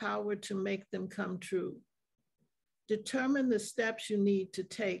have the power to make them come true. Determine the steps you need to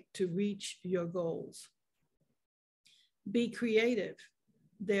take to reach your goals. Be creative.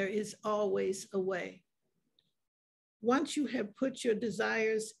 There is always a way. Once you have put your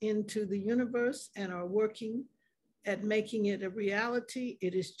desires into the universe and are working at making it a reality,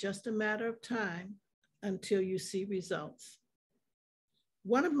 it is just a matter of time until you see results.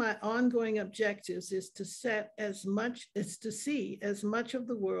 One of my ongoing objectives is to see as much of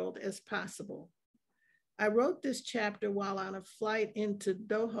the world as possible. I wrote this chapter while on a flight into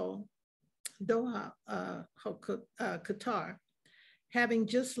Doha, Qatar, having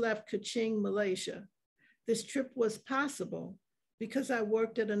just left Kuching, Malaysia. This trip was possible because I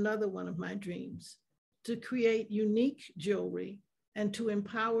worked at another one of my dreams, to create unique jewelry and to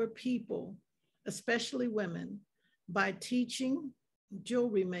empower people especially women, by teaching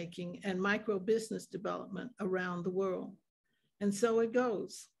jewelry making and micro business development around the world. And so it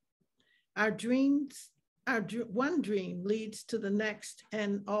goes. Our dreams, one dream leads to the next,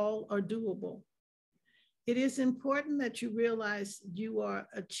 and all are doable. It is important that you realize you are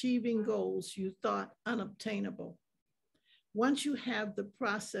achieving goals you thought unobtainable. Once you have the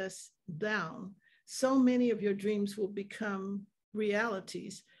process down, so many of your dreams will become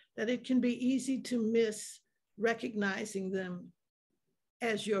realities that it can be easy to miss recognizing them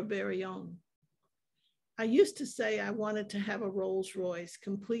as your very own. I used to say I wanted to have a Rolls Royce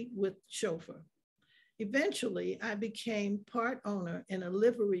complete with chauffeur. Eventually, I became part owner in a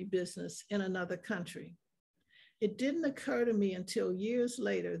livery business in another country. It didn't occur to me until years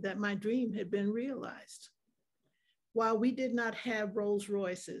later that my dream had been realized. While we did not have Rolls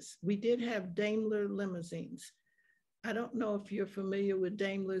Royces, we did have Daimler limousines. I don't know if you're familiar with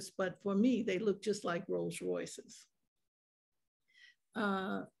Daimlers, but for me, they look just like Rolls Royces.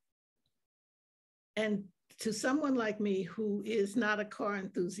 And to someone like me who is not a car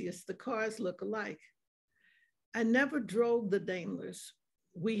enthusiast, the cars look alike. I never drove the Daimlers.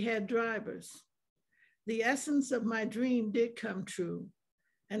 We had drivers. The essence of my dream did come true.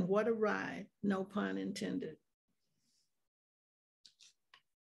 And what a ride, no pun intended.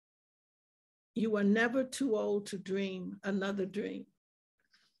 You are never too old to dream another dream.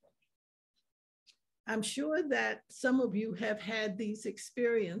 I'm sure that some of you have had these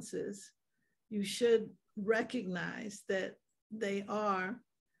experiences. You should recognize that they are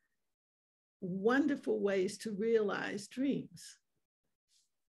wonderful ways to realize dreams.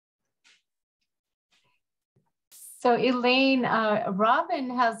 So Elaine, Robin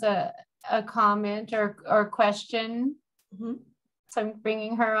has a comment or question. Mm-hmm. So I'm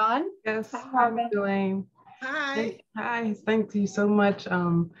bringing her on. Yes, hi, Elaine. Hi. Hi, thank you so much.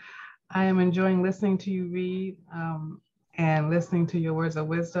 I am enjoying listening to you read and listening to your words of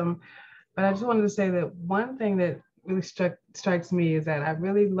wisdom. But I just wanted to say that one thing that really strikes me is that I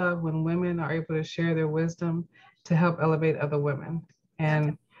really love when women are able to share their wisdom to help elevate other women.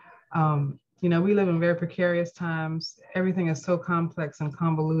 And, you know, we live in very precarious times. Everything is so complex and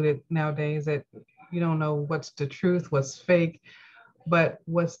convoluted nowadays that you don't know what's the truth, what's fake. But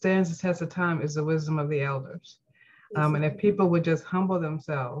what stands the test of time is the wisdom of the elders. And if people would just humble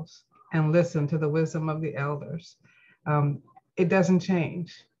themselves and listen to the wisdom of the elders, it doesn't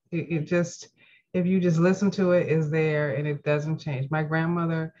change. It just, if you just listen to it, is there and it doesn't change. My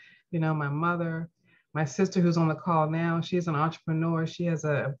grandmother, you know, my mother, my sister who's on the call now, she's an entrepreneur. She has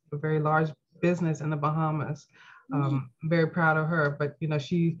a very large business in the Bahamas. I'm very proud of her, but you know,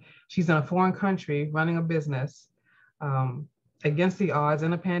 she's in a foreign country running a business against the odds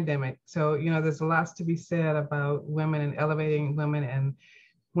in a pandemic. So, you know, there's lots to be said about women and elevating women and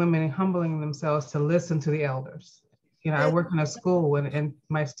women humbling themselves to listen to the elders. You know, I work in a school and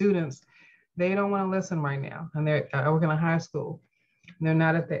my students, they don't want to listen right now. And I work in a high school. And they're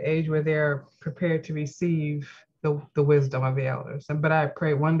not at the age where they're prepared to receive the wisdom of the elders. But I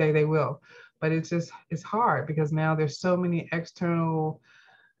pray one day they will. But it's hard because now there's so many external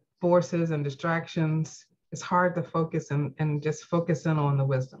forces and distractions. It's hard to focus and just focus in on the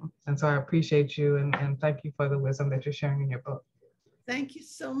wisdom. And so I appreciate you and thank you for the wisdom that you're sharing in your book. Thank you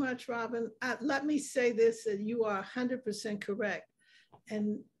so much, Robin. Let me say this, that you are 100% correct.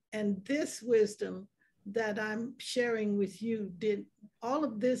 And this wisdom that I'm sharing with you, all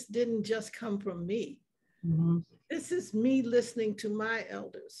of this didn't just come from me. Mm-hmm. This is me listening to my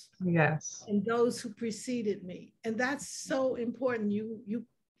elders. Yes. And those who preceded me. And that's so important.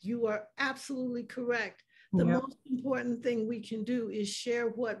 You are absolutely correct. The most important thing we can do is share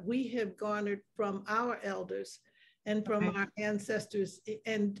what we have garnered from our elders and from our ancestors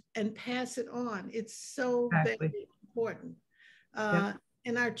and pass it on. It's so very important.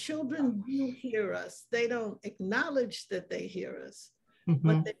 And our children do hear us. They don't acknowledge that they hear us,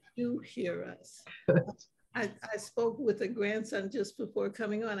 but they do hear us. I spoke with a grandson just before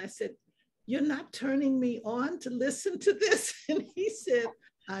coming on. I said, "You're not turning me on to listen to this?" And he said,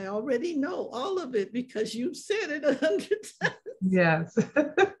 "I already know all of it because you've said it 100 times." Yes.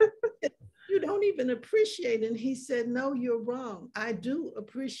 You don't even appreciate it. And he said, "No, you're wrong. I do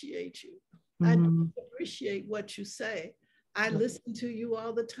appreciate you. I do appreciate what you say. I listen to you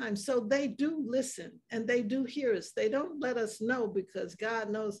all the time." So they do listen and they do hear us. They don't let us know because God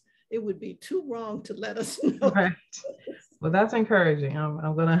knows it would be too wrong to let us know. Right. Well, that's encouraging. I'm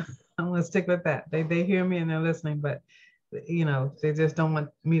gonna stick with that. They hear me and they're listening, but you know, they just don't want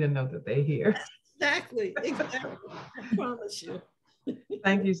me to know that they hear. Exactly. I promise you.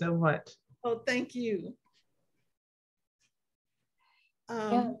 Thank you so much. Oh, thank you.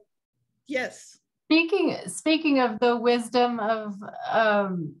 Yes. Speaking of the wisdom of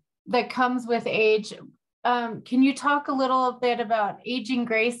that comes with age, can you talk a little bit about aging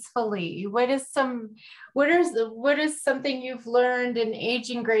gracefully? What is something you've learned in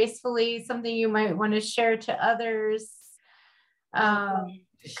aging gracefully? Something you might want to share to others?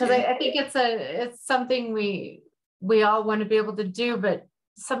 Because I think it's something we all want to be able to do, but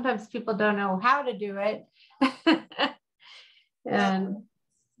sometimes people don't know how to do it. And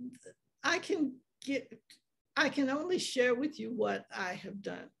I can only share with you what I have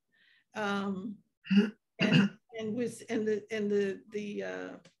done. And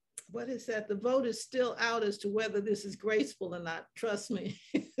what is that? The vote is still out as to whether this is graceful or not, trust me.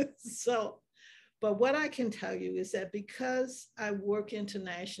 But what I can tell you is that because I work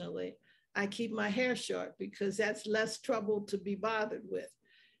internationally, I keep my hair short because that's less trouble to be bothered with.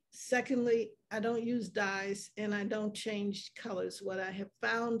 Secondly, I don't use dyes and I don't change colors. What I have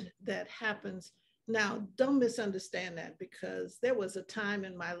found that happens now, don't misunderstand that, because there was a time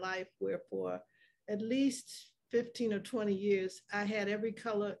in my life where for at least 15 or 20 years, I had every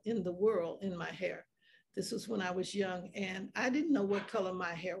color in the world in my hair. This was when I was young and I didn't know what color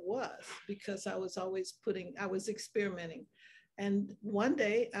my hair was because I was always experimenting. And one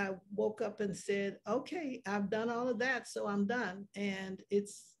day I woke up and said, okay, I've done all of that, so I'm done. And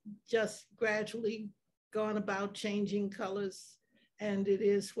it's just gradually gone about changing colors, and it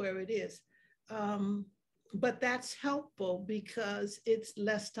is where it is. But that's helpful because it's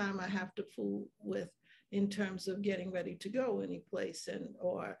less time I have to fool with in terms of getting ready to go anyplace,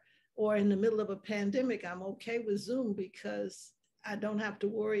 or in the middle of a pandemic, I'm okay with Zoom because I don't have to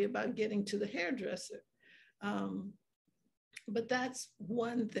worry about getting to the hairdresser. But that's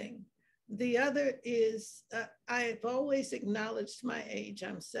one thing. The other is I've always acknowledged my age.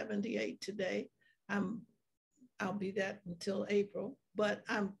 I'm 78 today. I'll be that until April, but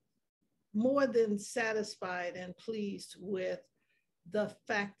I'm more than satisfied and pleased with the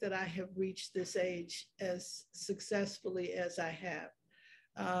fact that I have reached this age as successfully as I have.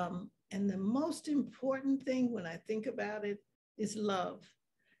 And the most important thing when I think about it is love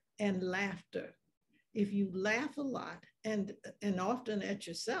and laughter. If you laugh a lot and often at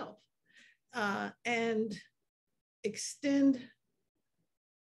yourself, and extend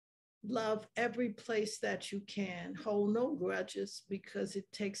love every place that you can, hold no grudges because it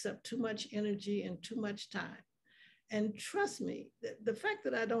takes up too much energy and too much time. And trust me, the fact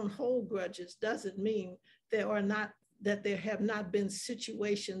that I don't hold grudges doesn't mean that there have not been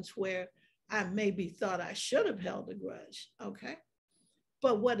situations where I maybe thought I should have held a grudge, okay?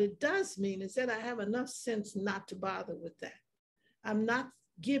 But what it does mean is that I have enough sense not to bother with that. I'm not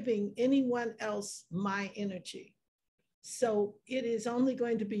giving anyone else my energy. So it is only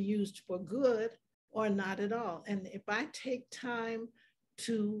going to be used for good or not at all. And if I take time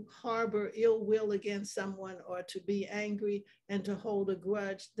to harbor ill will against someone or to be angry and to hold a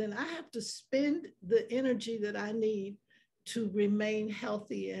grudge, then I have to spend the energy that I need to remain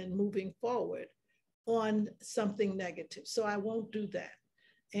healthy and moving forward on something negative. So I won't do that.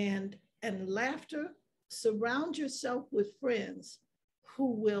 And laughter, surround yourself with friends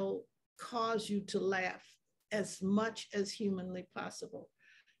who will cause you to laugh as much as humanly possible.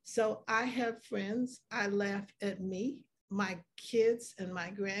 So I have friends, I laugh at me, my kids and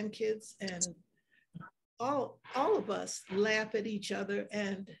my grandkids, and all of us laugh at each other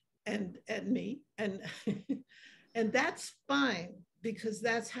and at me. And, and that's fine because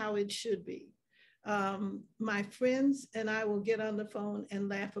that's how it should be. My friends and I will get on the phone and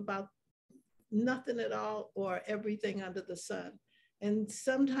laugh about nothing at all or everything under the sun. And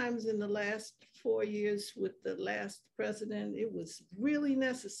sometimes in the last 4 years with the last president, it was really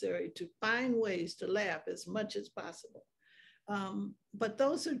necessary to find ways to laugh as much as possible. But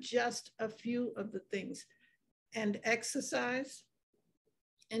those are just a few of the things. And exercise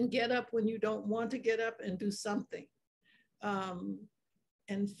and get up when you don't want to get up and do something.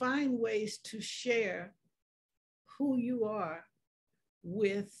 And find ways to share who you are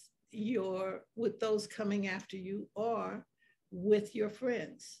with those coming after you or with your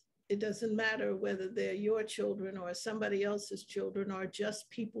friends. It doesn't matter whether they're your children or somebody else's children or just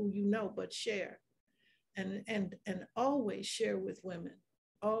people you know, but share. And always share with women.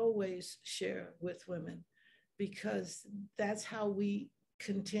 Always share with women, because that's how we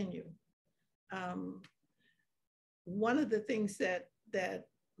continue. One of the things that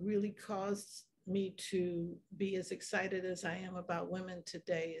really caused me to be as excited as I am about women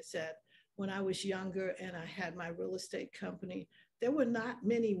today is that when I was younger and I had my real estate company, there were not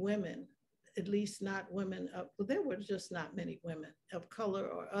many women, at least not women of, well, there were just not many women of color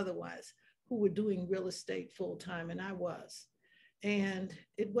or otherwise who were doing real estate full time, and I was. And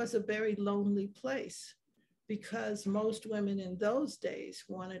it was a very lonely place because most women in those days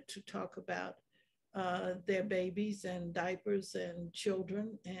wanted to talk about their babies and diapers and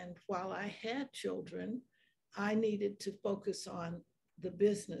children. And while I had children, I needed to focus on the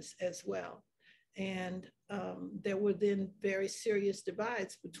business as well. And there were then very serious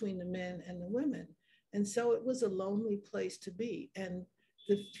divides between the men and the women. And so it was a lonely place to be. And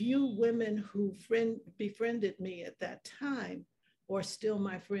the few women who befriended me at that time are still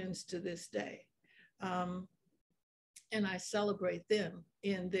my friends to this day. And I celebrate them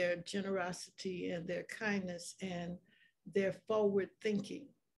in their generosity and their kindness and their forward thinking.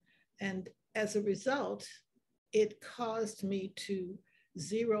 And as a result, it caused me to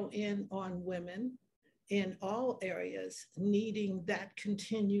zero in on women in all areas needing that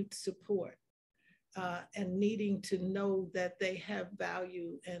continued support and needing to know that they have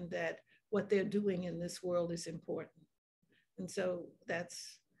value and that what they're doing in this world is important. And so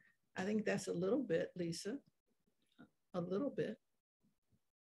I think that's a little bit, Lisa, a little bit.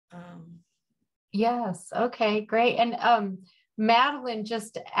 Yes, okay, great. And Madeline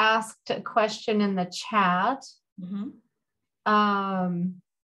just asked a question in the chat. Mm-hmm.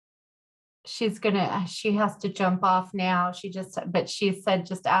 She has to jump off now. But she said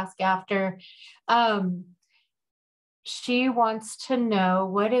just ask after. She wants to know,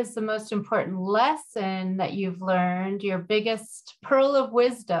 what is the most important lesson that you've learned, your biggest pearl of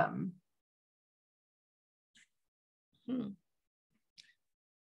wisdom?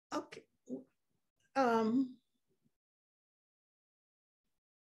 Okay.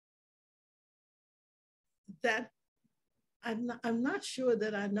 That I'm not sure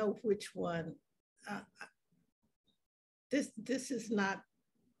that I know which one. This is not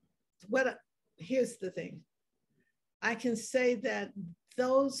here's the thing. I can say that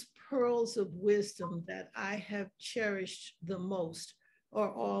those pearls of wisdom that I have cherished the most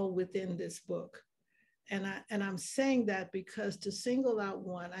are all within this book. And I'm saying that because to single out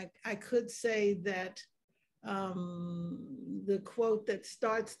one, I could say that the quote that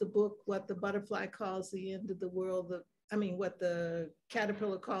starts the book, what the butterfly calls the end of the world, what the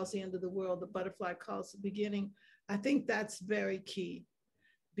caterpillar calls the end of the world, the butterfly calls the beginning. I think that's very key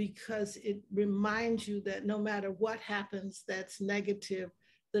because it reminds you that no matter what happens that's negative,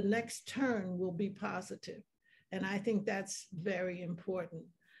 the next turn will be positive. And I think that's very important.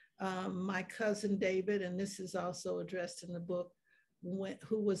 My cousin David, and this is also addressed in the book,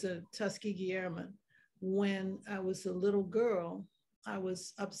 who was a Tuskegee Airman. When I was a little girl, I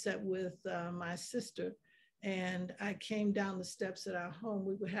was upset with my sister, and I came down the steps at our home.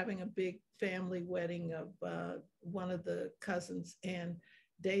 We were having a big family wedding of one of the cousins, and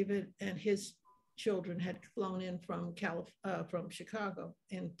David and his children had flown in from Chicago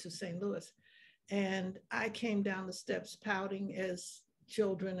into St. Louis. And I came down the steps pouting, as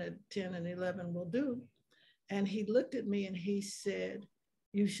children at 10 and 11 will do. And he looked at me and he said,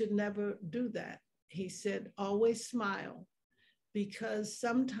 "You should never do that." He said, "Always smile, because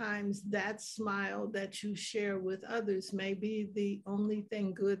sometimes that smile that you share with others may be the only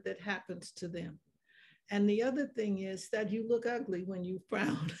thing good that happens to them. And the other thing is that you look ugly when you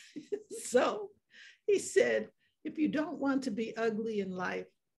frown." So he said, if you don't want to be ugly in life,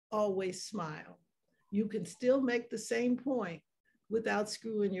 always smile. You can still make the same point without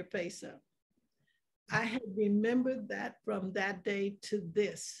screwing your face up. I had remembered that from that day to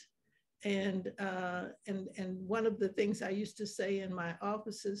this. And one of the things I used to say in my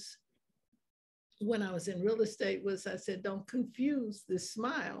offices when I was in real estate was, I said, don't confuse this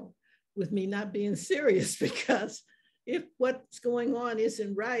smile with me not being serious, because if what's going on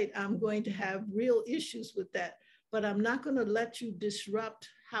isn't right, I'm going to have real issues with that. But I'm not going to let you disrupt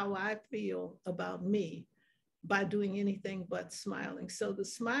how I feel about me by doing anything but smiling. So the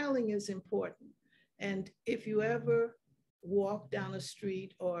smiling is important. And if you ever walk down a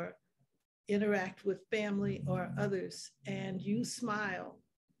street or interact with family or others and you smile,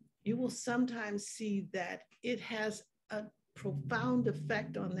 you will sometimes see that it has a profound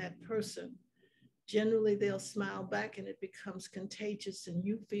effect on that person. Generally, they'll smile back and it becomes contagious, and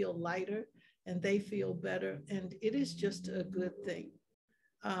you feel lighter and they feel better. And it is just a good thing.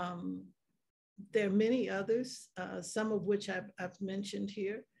 There are many others, some of which I've mentioned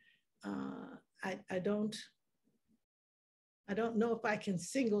here. I don't know if I can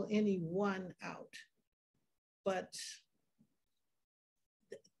single any one out, but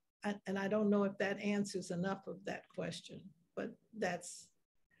I don't know if that answers enough of that question, but that's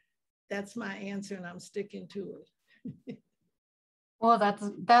my answer, and I'm sticking to it. Well,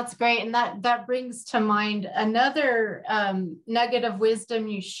 that's great. And that brings to mind another nugget of wisdom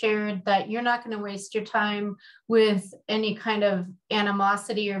you shared, that you're not going to waste your time with any kind of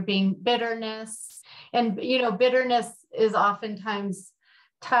animosity or being bitterness. And, you know, bitterness is oftentimes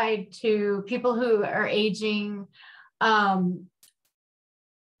tied to people who are aging. But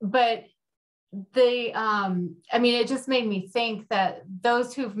I mean, it just made me think that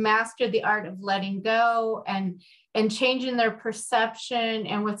those who've mastered the art of letting go and changing their perception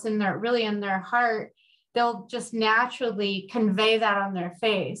and what's really in their heart, they'll just naturally convey that on their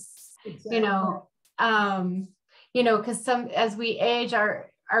face. Exactly. Because as we age, our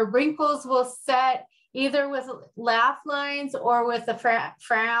wrinkles will set either with laugh lines or with a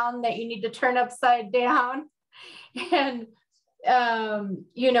frown that you need to turn upside down. And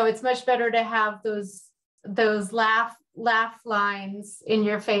it's much better to have those laugh lines in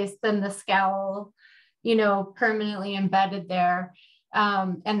your face than the scowl, permanently embedded there.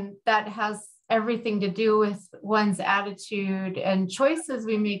 And that has everything to do with one's attitude and choices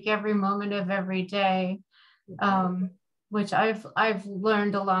we make every moment of every day, which I've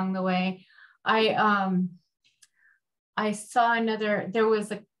learned along the way. I saw there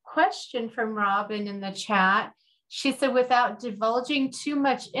was a question from Robin in the chat. She said, without divulging too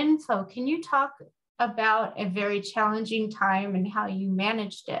much info, can you talk about a very challenging time and how you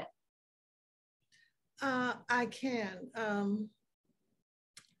managed it? I can.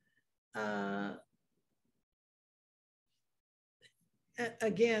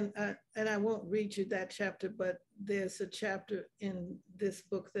 Again, and I won't read you that chapter, but there's a chapter in this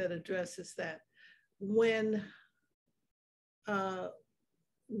book that addresses that. When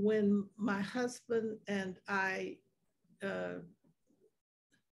my husband and I,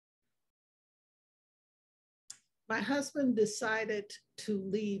 my husband decided to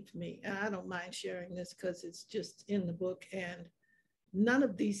leave me, and I don't mind sharing this because it's just in the book, and none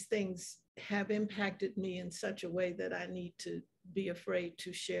of these things have impacted me in such a way that I need to be afraid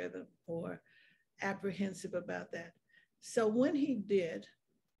to share them or apprehensive about that. So when he did,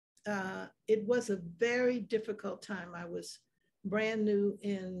 it was a very difficult time. I was brand new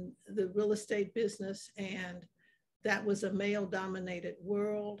in the real estate business, and that was a male-dominated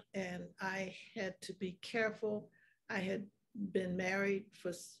world, and I had to be careful. I had been married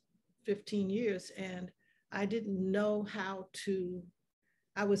for 15 years, and I didn't know how to,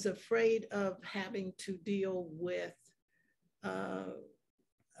 I was afraid of having to deal with a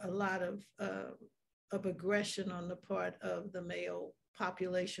lot of aggression on the part of the male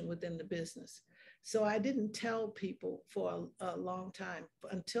population within the business. So I didn't tell people for a long time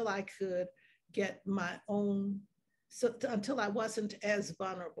until I could get my own, until I wasn't as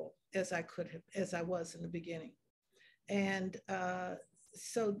vulnerable as I could have, as I was in the beginning. And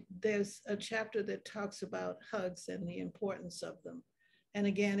so there's a chapter that talks about hugs and the importance of them. And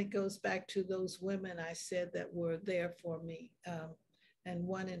again, it goes back to those women I said that were there for me, and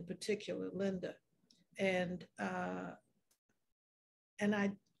one in particular, Linda. And I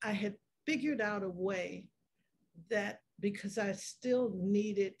had figured out a way that, because I still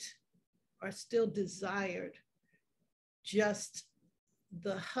needed or still desired just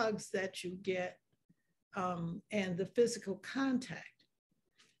the hugs that you get and the physical contact,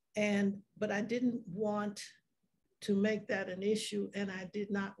 but I didn't want to make that an issue, and I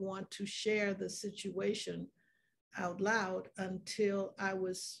did not want to share the situation out loud until I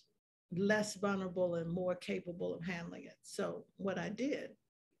was less vulnerable and more capable of handling it. So what I did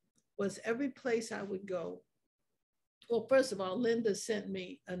was, every place I would go, well, first of all, Linda sent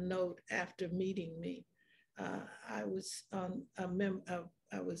me a note after meeting me. I was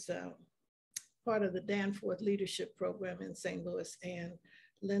part of the Danforth Leadership Program in St. Louis, and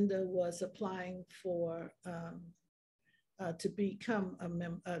Linda was applying for to become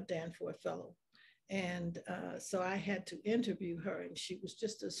a Danforth Fellow. And so I had to interview her, and she was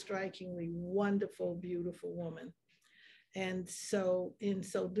just a strikingly wonderful, beautiful woman. And so in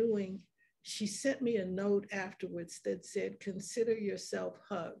so doing, she sent me a note afterwards that said, "Consider yourself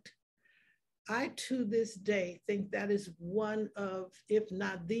hugged." I, to this day, think that is one of, if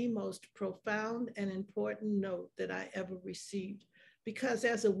not the most profound and important note that I ever received. Because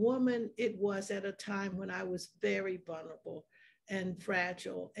as a woman, it was at a time when I was very vulnerable and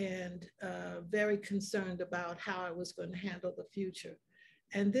fragile and very concerned about how I was going to handle the future.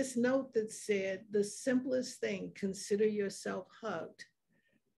 And this note that said, the simplest thing, consider yourself hugged,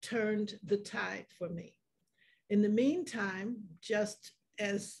 turned the tide for me. In the meantime, just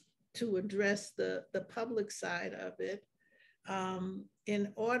as to address the public side of it,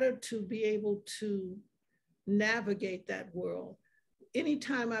 in order to be able to navigate that world,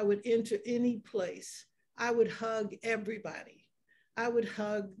 anytime I would enter any place, I would hug everybody. I would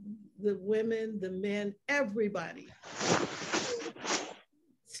hug the women, the men, everybody.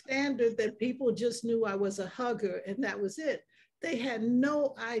 Standard that people just knew I was a hugger and that was it. They had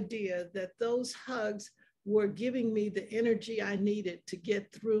no idea that those hugs were giving me the energy I needed to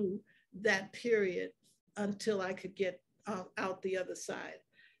get through that period until I could get out the other side.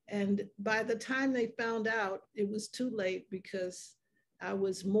 And by the time they found out, it was too late because I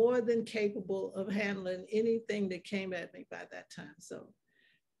was more than capable of handling anything that came at me by that time. So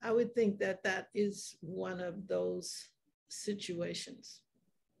I would think that that is one of those situations.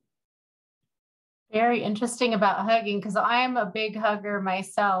 Very interesting about hugging, because I'm a big hugger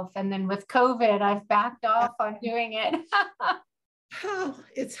myself. And then with COVID, I've backed off on doing it. Oh,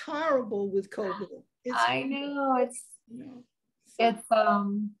 it's horrible with COVID. I know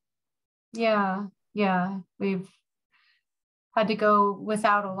yeah, we've had to go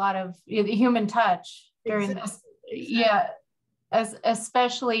without a lot of human touch during this. Yeah,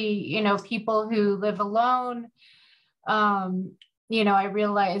 especially, people who live alone. I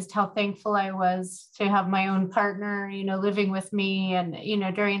realized how thankful I was to have my own partner, living with me and,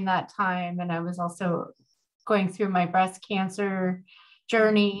 during that time. And I was also going through my breast cancer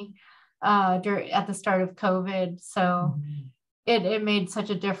journey at the start of COVID. So it made such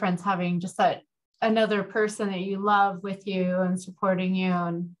a difference having just that another person that you love with you and supporting you.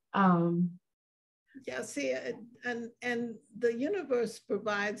 And yeah, see, and the universe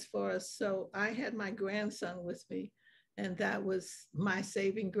provides for us. So I had my grandson with me. And that was my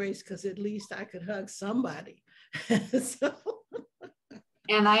saving grace, because at least I could hug somebody. So.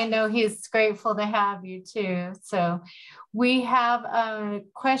 And I know he's grateful to have you too. So we have a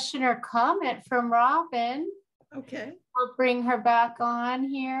question or comment from Robin. Okay. We'll bring her back on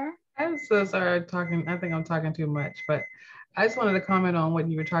here. I'm so sorry talking. I think I'm talking too much, but I just wanted to comment on what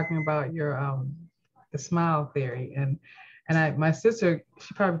you were talking about, your the smile theory. And my sister,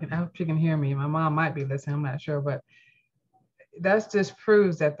 she probably can, I hope she can hear me. My mom might be listening, I'm not sure, but that just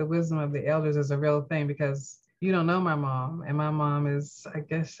proves that the wisdom of the elders is a real thing, because you don't know my mom, and my mom is, I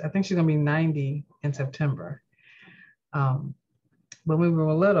think she's gonna be 90 in September. When we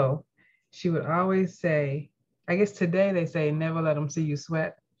were little, she would always say, I guess today they say, never let them see you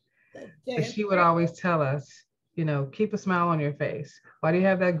sweat. But she would always tell us, keep a smile on your face. Why do you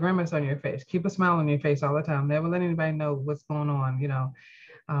have that grimace on your face? Keep a smile on your face all the time. Never let anybody know what's going on,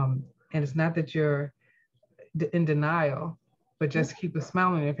 and it's not that you're in denial, but just keep a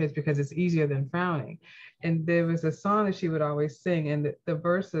smile on your face, because it's easier than frowning. And there was a song that she would always sing, and the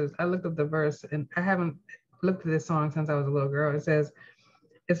verses, I looked up the verse, and I haven't looked at this song since I was a little girl. It says,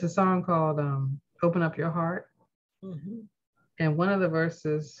 it's a song called Open Up Your Heart. Mm-hmm. And one of the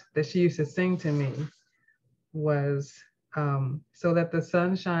verses that she used to sing to me was, so that the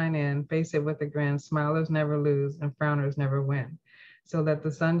sun shine in, face it with a grin, smilers never lose and frowners never win. So let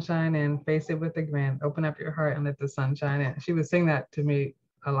the sun shine in, face it with a grin, open up your heart and let the sun shine in. She would sing that to me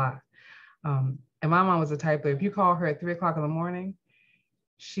a lot. And my mom was the type that if you call her at 3 o'clock in the morning,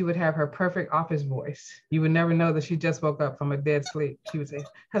 she would have her perfect office voice. You would never know that she just woke up from a dead sleep. She would say,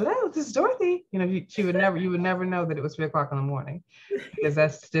 hello, this is Dorothy. You would never know that it was 3 o'clock in the morning, because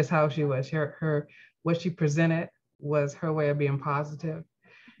that's just how she was. What she presented was her way of being positive.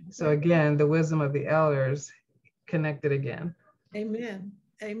 So again, the wisdom of the elders connected again. Amen.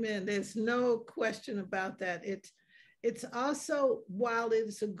 Amen. There's no question about that. It's also, while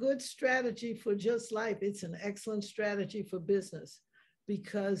it's a good strategy for just life, it's an excellent strategy for business,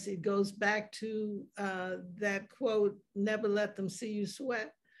 because it goes back to that quote, never let them see you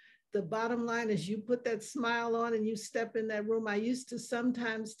sweat. The bottom line is you put that smile on and you step in that room. I used to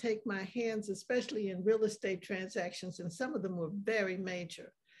sometimes take my hands, especially in real estate transactions, and some of them were very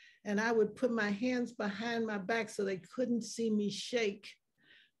major. And I would put my hands behind my back so they couldn't see me shake.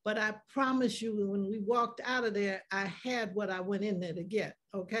 But I promise you, when we walked out of there, I had what I went in there to get,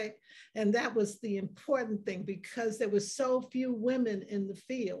 okay? And that was the important thing, because there were so few women in the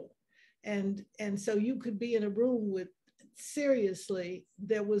field. And so you could be in a room with, seriously,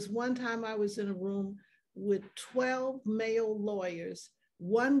 there was one time I was in a room with 12 male lawyers,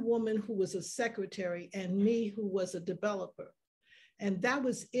 one woman who was a secretary, and me who was a developer. And that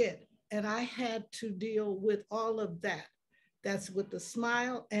was it. And I had to deal with all of that. That's with the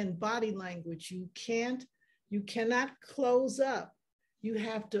smile and body language. You cannot close up. You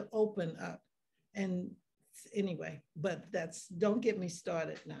have to open up. And anyway, but don't get me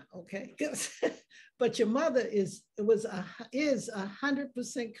started now, okay? But your mother is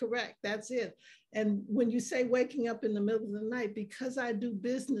 100% correct. That's it. And when you say waking up in the middle of the night, because I do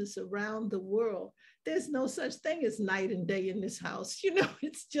business around the world, there's no such thing as night and day in this house.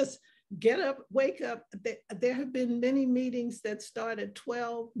 It's just, get up, wake up. There have been many meetings that start at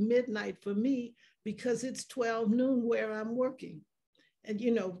 12 midnight for me because it's 12 noon where I'm working and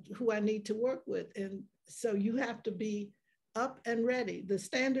you know who I need to work with. And so you have to be up and ready. The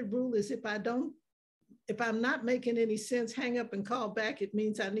standard rule is if I'm not making any sense, hang up and call back. It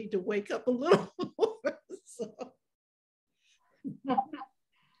means I need to wake up a little more. So.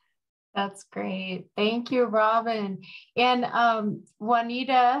 That's great. Thank you, Robin. And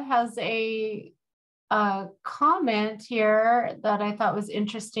Juanita has a comment here that I thought was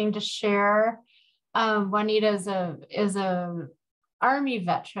interesting to share. Juanita is a Army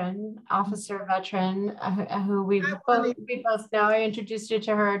veteran, officer veteran, who we both know. I introduced you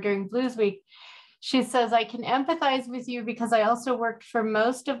to her during Blues Week. She says, I can empathize with you because I also worked for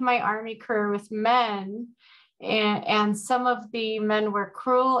most of my Army career with men. And some of the men were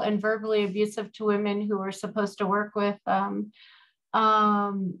cruel and verbally abusive to women who were supposed to work with them.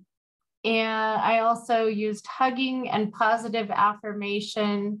 And I also used hugging and positive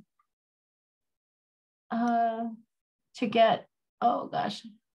affirmation to get,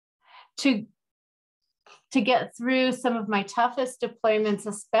 to get through some of my toughest deployments,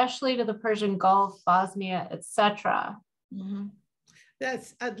 especially to the Persian Gulf, Bosnia, etc. Mm-hmm.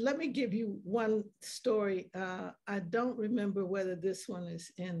 Let me give you one story. I don't remember whether this one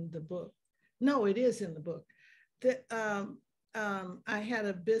is in the book. No, it is in the book. I had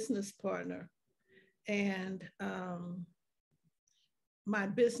a business partner, and my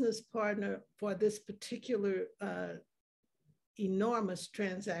business partner for this particular enormous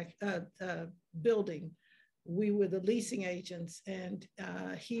building, we were the leasing agents, and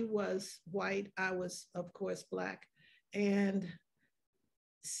he was white. I was, of course, Black. And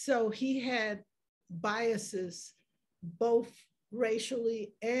so he had biases, both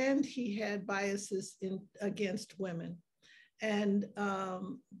racially, and he had biases against women. And,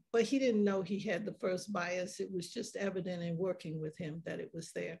 but he didn't know he had the first bias. It was just evident in working with him that it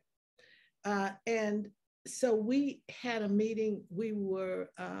was there. And so we had a meeting. We were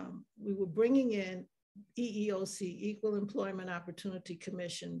bringing in EEOC, Equal Employment Opportunity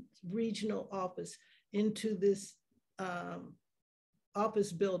Commission, regional office into this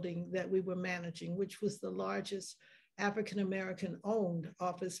office building that we were managing, which was the largest African-American owned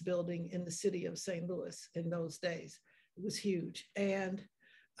office building in the city of St. Louis in those days. It was huge. And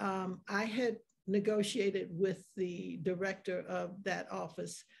I had negotiated with the director of that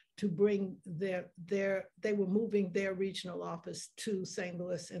office to bring they were moving their regional office to St.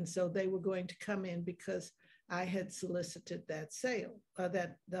 Louis. And so they were going to come in because I had solicited that sale,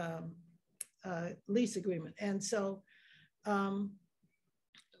 that lease agreement. And so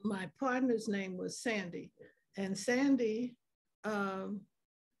my partner's name was Sandy, and Sandy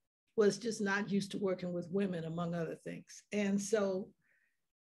was just not used to working with women, among other things. And so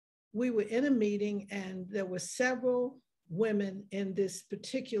we were in a meeting, and there were several women in this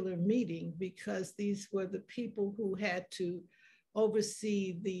particular meeting because these were the people who had to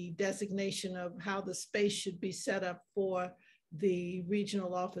oversee the designation of how the space should be set up for the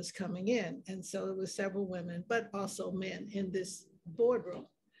regional office coming in. And so there were several women, but also men in this boardroom.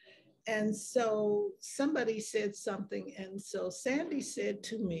 And so somebody said something. And so Sandy said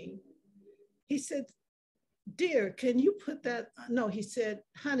to me, he said, dear, can you put that? No, he said,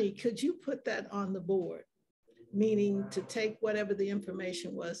 honey, could you put that on the board? Meaning to take whatever the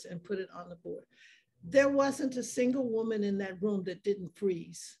information was and put it on the board. There wasn't a single woman in that room that didn't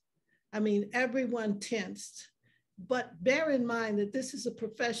freeze. I mean, everyone tensed. But bear in mind that this is a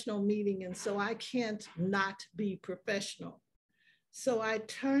professional meeting, and so I can't not be professional. So I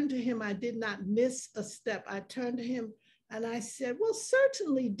turned to him. I did not miss a step. I turned to him and I said, well,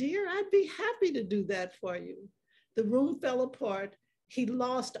 certainly, dear, I'd be happy to do that for you. The room fell apart. He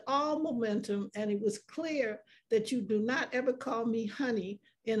lost all momentum, and it was clear that you do not ever call me honey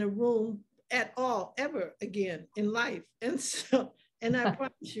in a room at all, ever again in life. And so, and I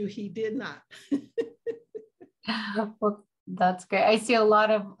promise you, he did not. Well, that's great. I see a lot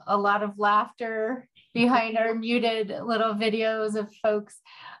of laughter behind our muted little videos of folks.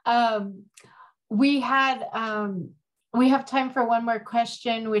 We have time for one more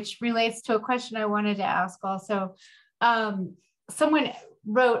question, which relates to a question I wanted to ask also. Someone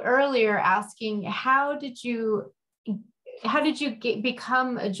wrote earlier asking, how did you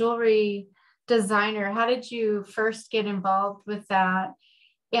become a jewelry designer? How did you first get involved with that?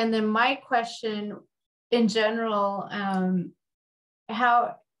 And then my question in general,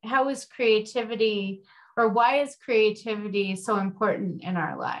 how is creativity, or why is creativity so important in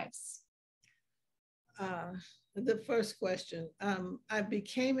our lives? The first question, I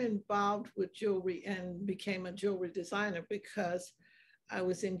became involved with jewelry and became a jewelry designer because I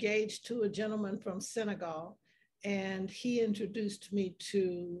was engaged to a gentleman from Senegal, and he introduced me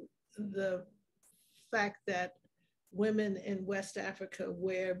to the fact that women in West Africa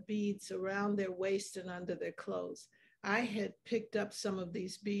wear beads around their waist and under their clothes. I had picked up some of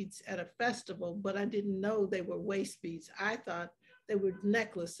these beads at a festival, but I didn't know they were waist beads. I thought they were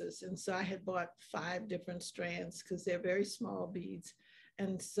necklaces. And so I had bought 5 different strands because they're very small beads.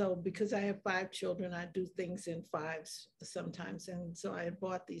 And so because I have 5 children, I do things in 5s sometimes. And so I had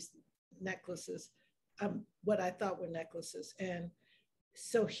bought these necklaces, what I thought were necklaces. And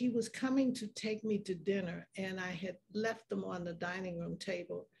so he was coming to take me to dinner, and I had left them on the dining room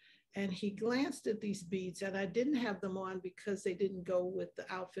table. And he glanced at these beads, and I didn't have them on because they didn't go with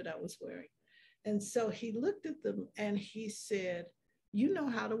the outfit I was wearing. And so he looked at them and he said, "You know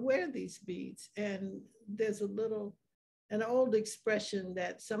how to wear these beads." And there's an old expression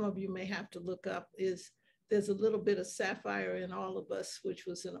that some of you may have to look up is, "There's a little bit of sapphire in all of us," which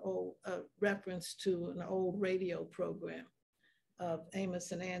was an old reference to an old radio program of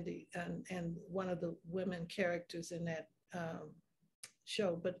Amos and Andy and one of the women characters in that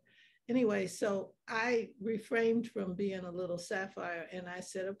show. But anyway, so I refrained from being a little sapphire, and I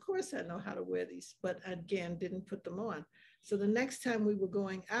said, "Of course I know how to wear these," but again, didn't put them on. So the next time we were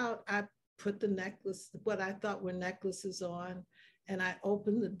going out, I put the necklace, what I thought were necklaces on, and I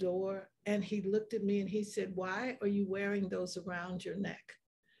opened the door, and he looked at me and he said, "Why are you wearing those around your neck?"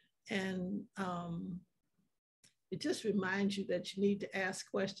 And it just reminds you that you need to ask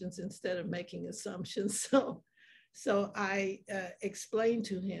questions instead of making assumptions. So I explained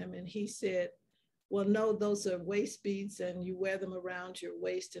to him, and he said, "Well, no, those are waist beads, and you wear them around your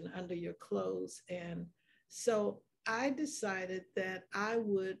waist and under your clothes." And so I decided that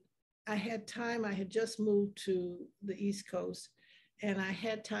I had time. I had just moved to the East Coast, and I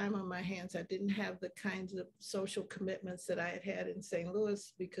had time on my hands. I didn't have the kinds of social commitments that I had had in St.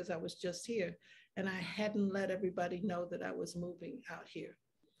 Louis because I was just here, and I hadn't let everybody know that I was moving out here.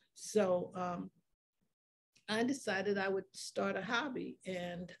 So I decided I would start a hobby,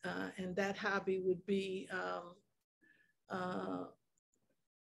 and that hobby would be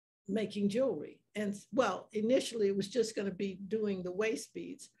making jewelry. And well, initially it was just going to be doing the waist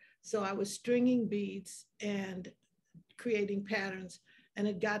beads. So I was stringing beads and creating patterns, and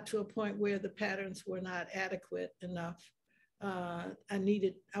it got to a point where the patterns were not adequate enough. I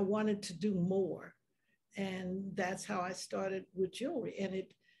wanted to do more, and that's how I started with jewelry.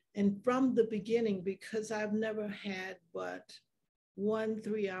 And from the beginning, because I've never had but 1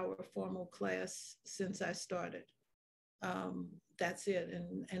 3-hour formal class since I started. That's it.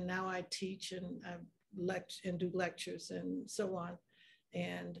 And now I teach and I do lectures and so on.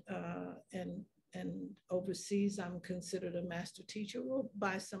 And overseas, I'm considered a master teacher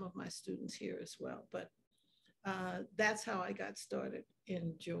by some of my students here as well. But that's how I got started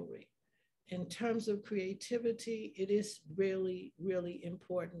in jewelry. In terms of creativity, it is really, really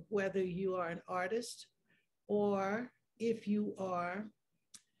important, whether you are an artist or if you are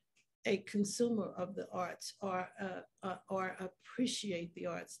a consumer of the arts or appreciate the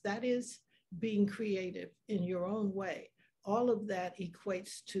arts. That is being creative in your own way. All of that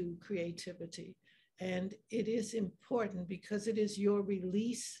equates to creativity. And it is important because it is your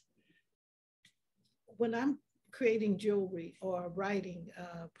release. When I'm creating jewelry or writing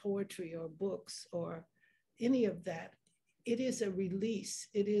poetry or books or any of that, it is a release.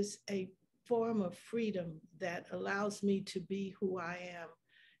 It is a form of freedom that allows me to be who I am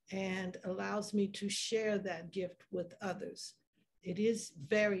and allows me to share that gift with others. It is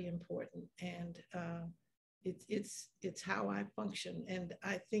very important, and it's how I function. And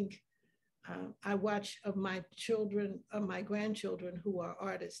I think I watch of my grandchildren who are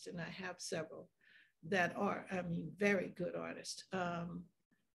artists, and I have several that are, very good artists.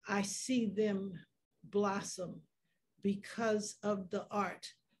 I see them blossom because of the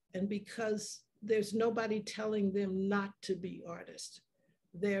art and because there's nobody telling them not to be artists.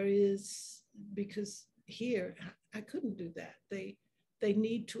 There is, because here, I couldn't do that. They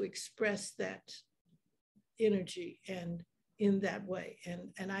need to express that energy and in that way.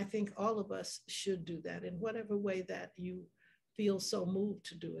 And I think all of us should do that in whatever way that you feel so moved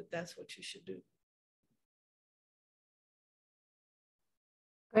to do it. That's what you should do.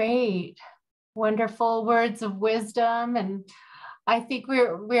 Great, wonderful words of wisdom. And I think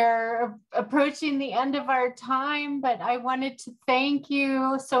we're approaching the end of our time, but I wanted to thank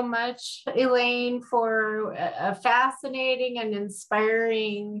you so much, Elaine, for a fascinating and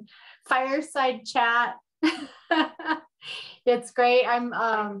inspiring fireside chat. It's great.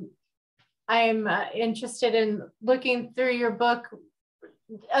 I'm interested in looking through your book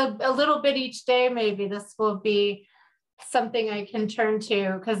a little bit each day. Maybe this will be something I can turn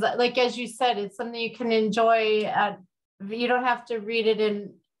to, because like, as you said, it's something you can enjoy you don't have to read it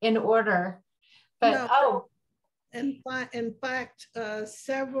in order, but no. In fact,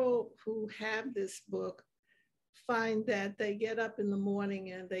 several who have this book find that they get up in the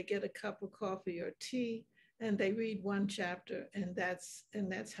morning and they get a cup of coffee or tea and they read one chapter, and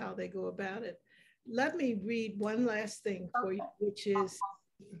that's how they go about it. Let me read one last thing for you, which is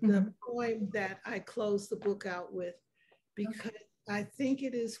the poem that I close the book out with, because I think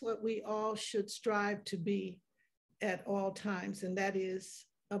it is what we all should strive to be at all times, and that is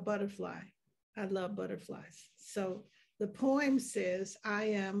a butterfly. I love butterflies. So the poem says, I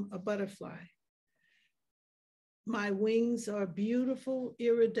am a butterfly. My wings are beautiful,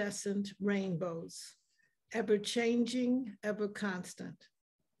 iridescent rainbows, ever changing, ever constant,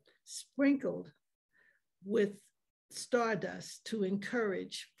 sprinkled with stardust to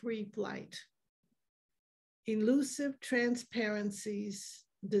encourage free flight. Elusive transparencies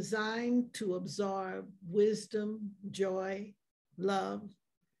designed to absorb wisdom, joy, love,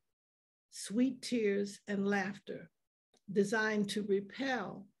 sweet tears, and laughter, designed to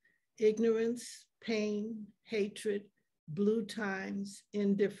repel ignorance, pain, hatred, blue times,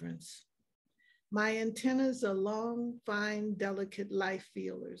 indifference. My antennas are long, fine, delicate life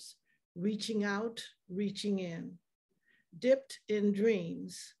feelers, reaching out, reaching in, dipped in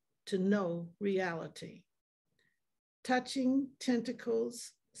dreams to know reality. Touching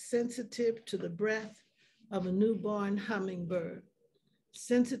tentacles, sensitive to the breath of a newborn hummingbird,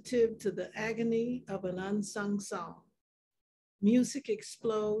 sensitive to the agony of an unsung song. Music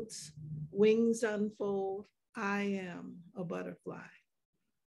explodes, wings unfold, I am a butterfly.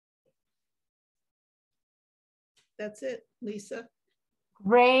 That's it, Lisa.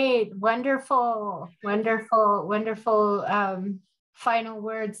 Great, wonderful, wonderful, wonderful final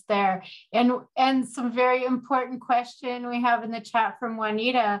words there. And some very important question we have in the chat from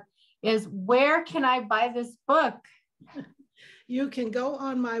Juanita is, where can I buy this book? You can go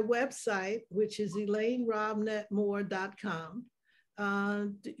on my website, which is ElaineRobnetteMoore.com.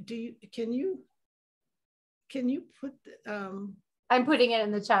 Can you put, I'm putting it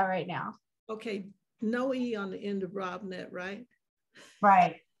in the chat right now. Okay, no E on the end of Robnett, right?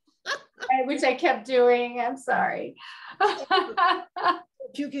 Right. Which I kept doing, I'm sorry.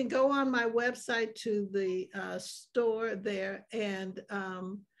 You can go on my website to the store there, and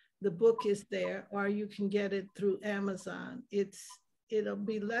the book is there, or you can get it through Amazon. It'll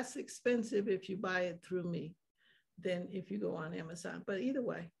be less expensive if you buy it through me than if you go on Amazon, but either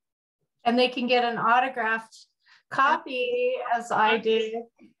way. And they can get an autographed copy, as I did.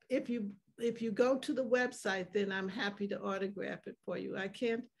 If you go to the website, then I'm happy to autograph it for you. I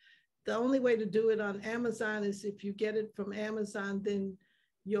can't, the only way to do it on Amazon is if you get it from Amazon, then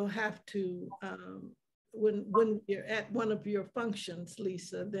you'll have to, when you're at one of your functions,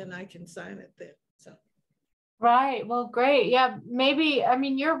 Lisa, then I can sign it then, so. Right, well, great, yeah, maybe, I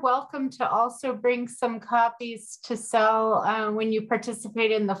mean, you're welcome to also bring some copies to sell when you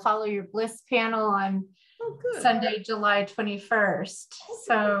participate in the Follow Your Bliss panel on Sunday, July 21st. Okay.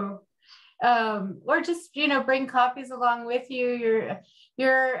 So, or just, bring copies along with you.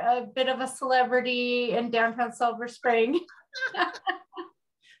 You're a bit of a celebrity in downtown Silver Spring.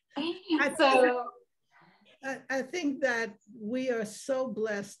 I think that we are so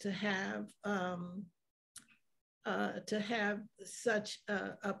blessed to have such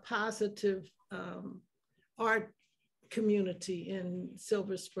a positive art community in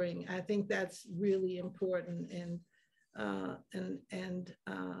Silver Spring. I think that's really important, and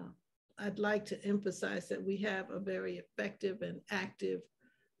I'd like to emphasize that we have a very effective and active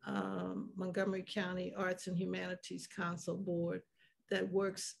Montgomery County Arts and Humanities Council Board that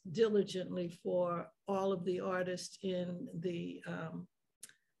works diligently for all of the artists in the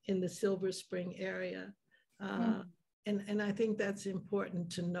Silver Spring area. And I think that's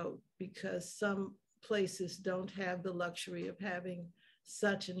important to note, because some places don't have the luxury of having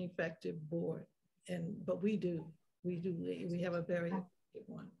such an effective board, but we do. We have a very effective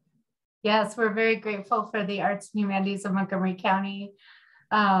one. Yes, we're very grateful for the Arts and Humanities of Montgomery County.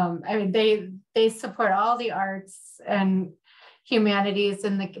 I mean, they support all the arts and humanities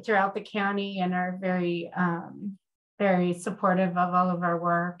throughout the county, and are very, very supportive of all of our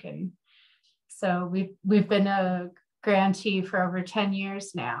work. And so we've been a grantee for over 10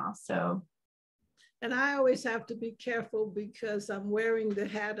 years now. So. And I always have to be careful because I'm wearing the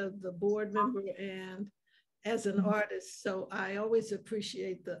hat of the board member and as an artist. So I always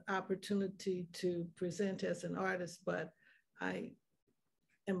appreciate the opportunity to present as an artist, but I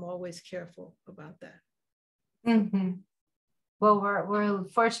am always careful about that. Mm-hmm. Well, we're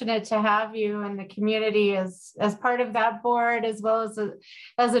fortunate to have you in the community as part of that board, as well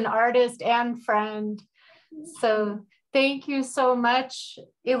as an artist and friend. So thank you so much,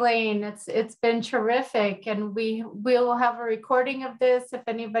 Elaine. It's been terrific, and we will have a recording of this. If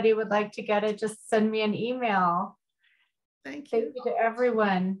anybody would like to get it, just send me an email. Thank you. Thank you to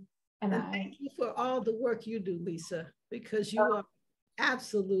everyone. And thank you for all the work you do, Lisa, because you are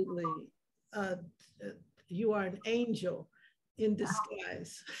absolutely, you are an angel in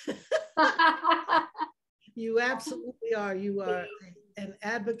disguise. You absolutely are. You are an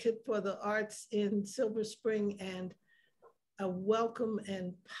advocate for the arts in Silver Spring and a welcome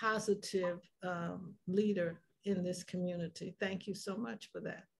and positive leader in this community. Thank you so much for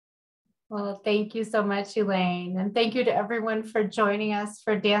that. Well, thank you so much, Elaine. And thank you to everyone for joining us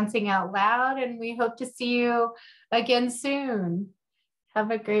for Dancing Out Loud. And we hope to see you again soon. Have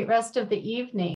a great rest of the evening.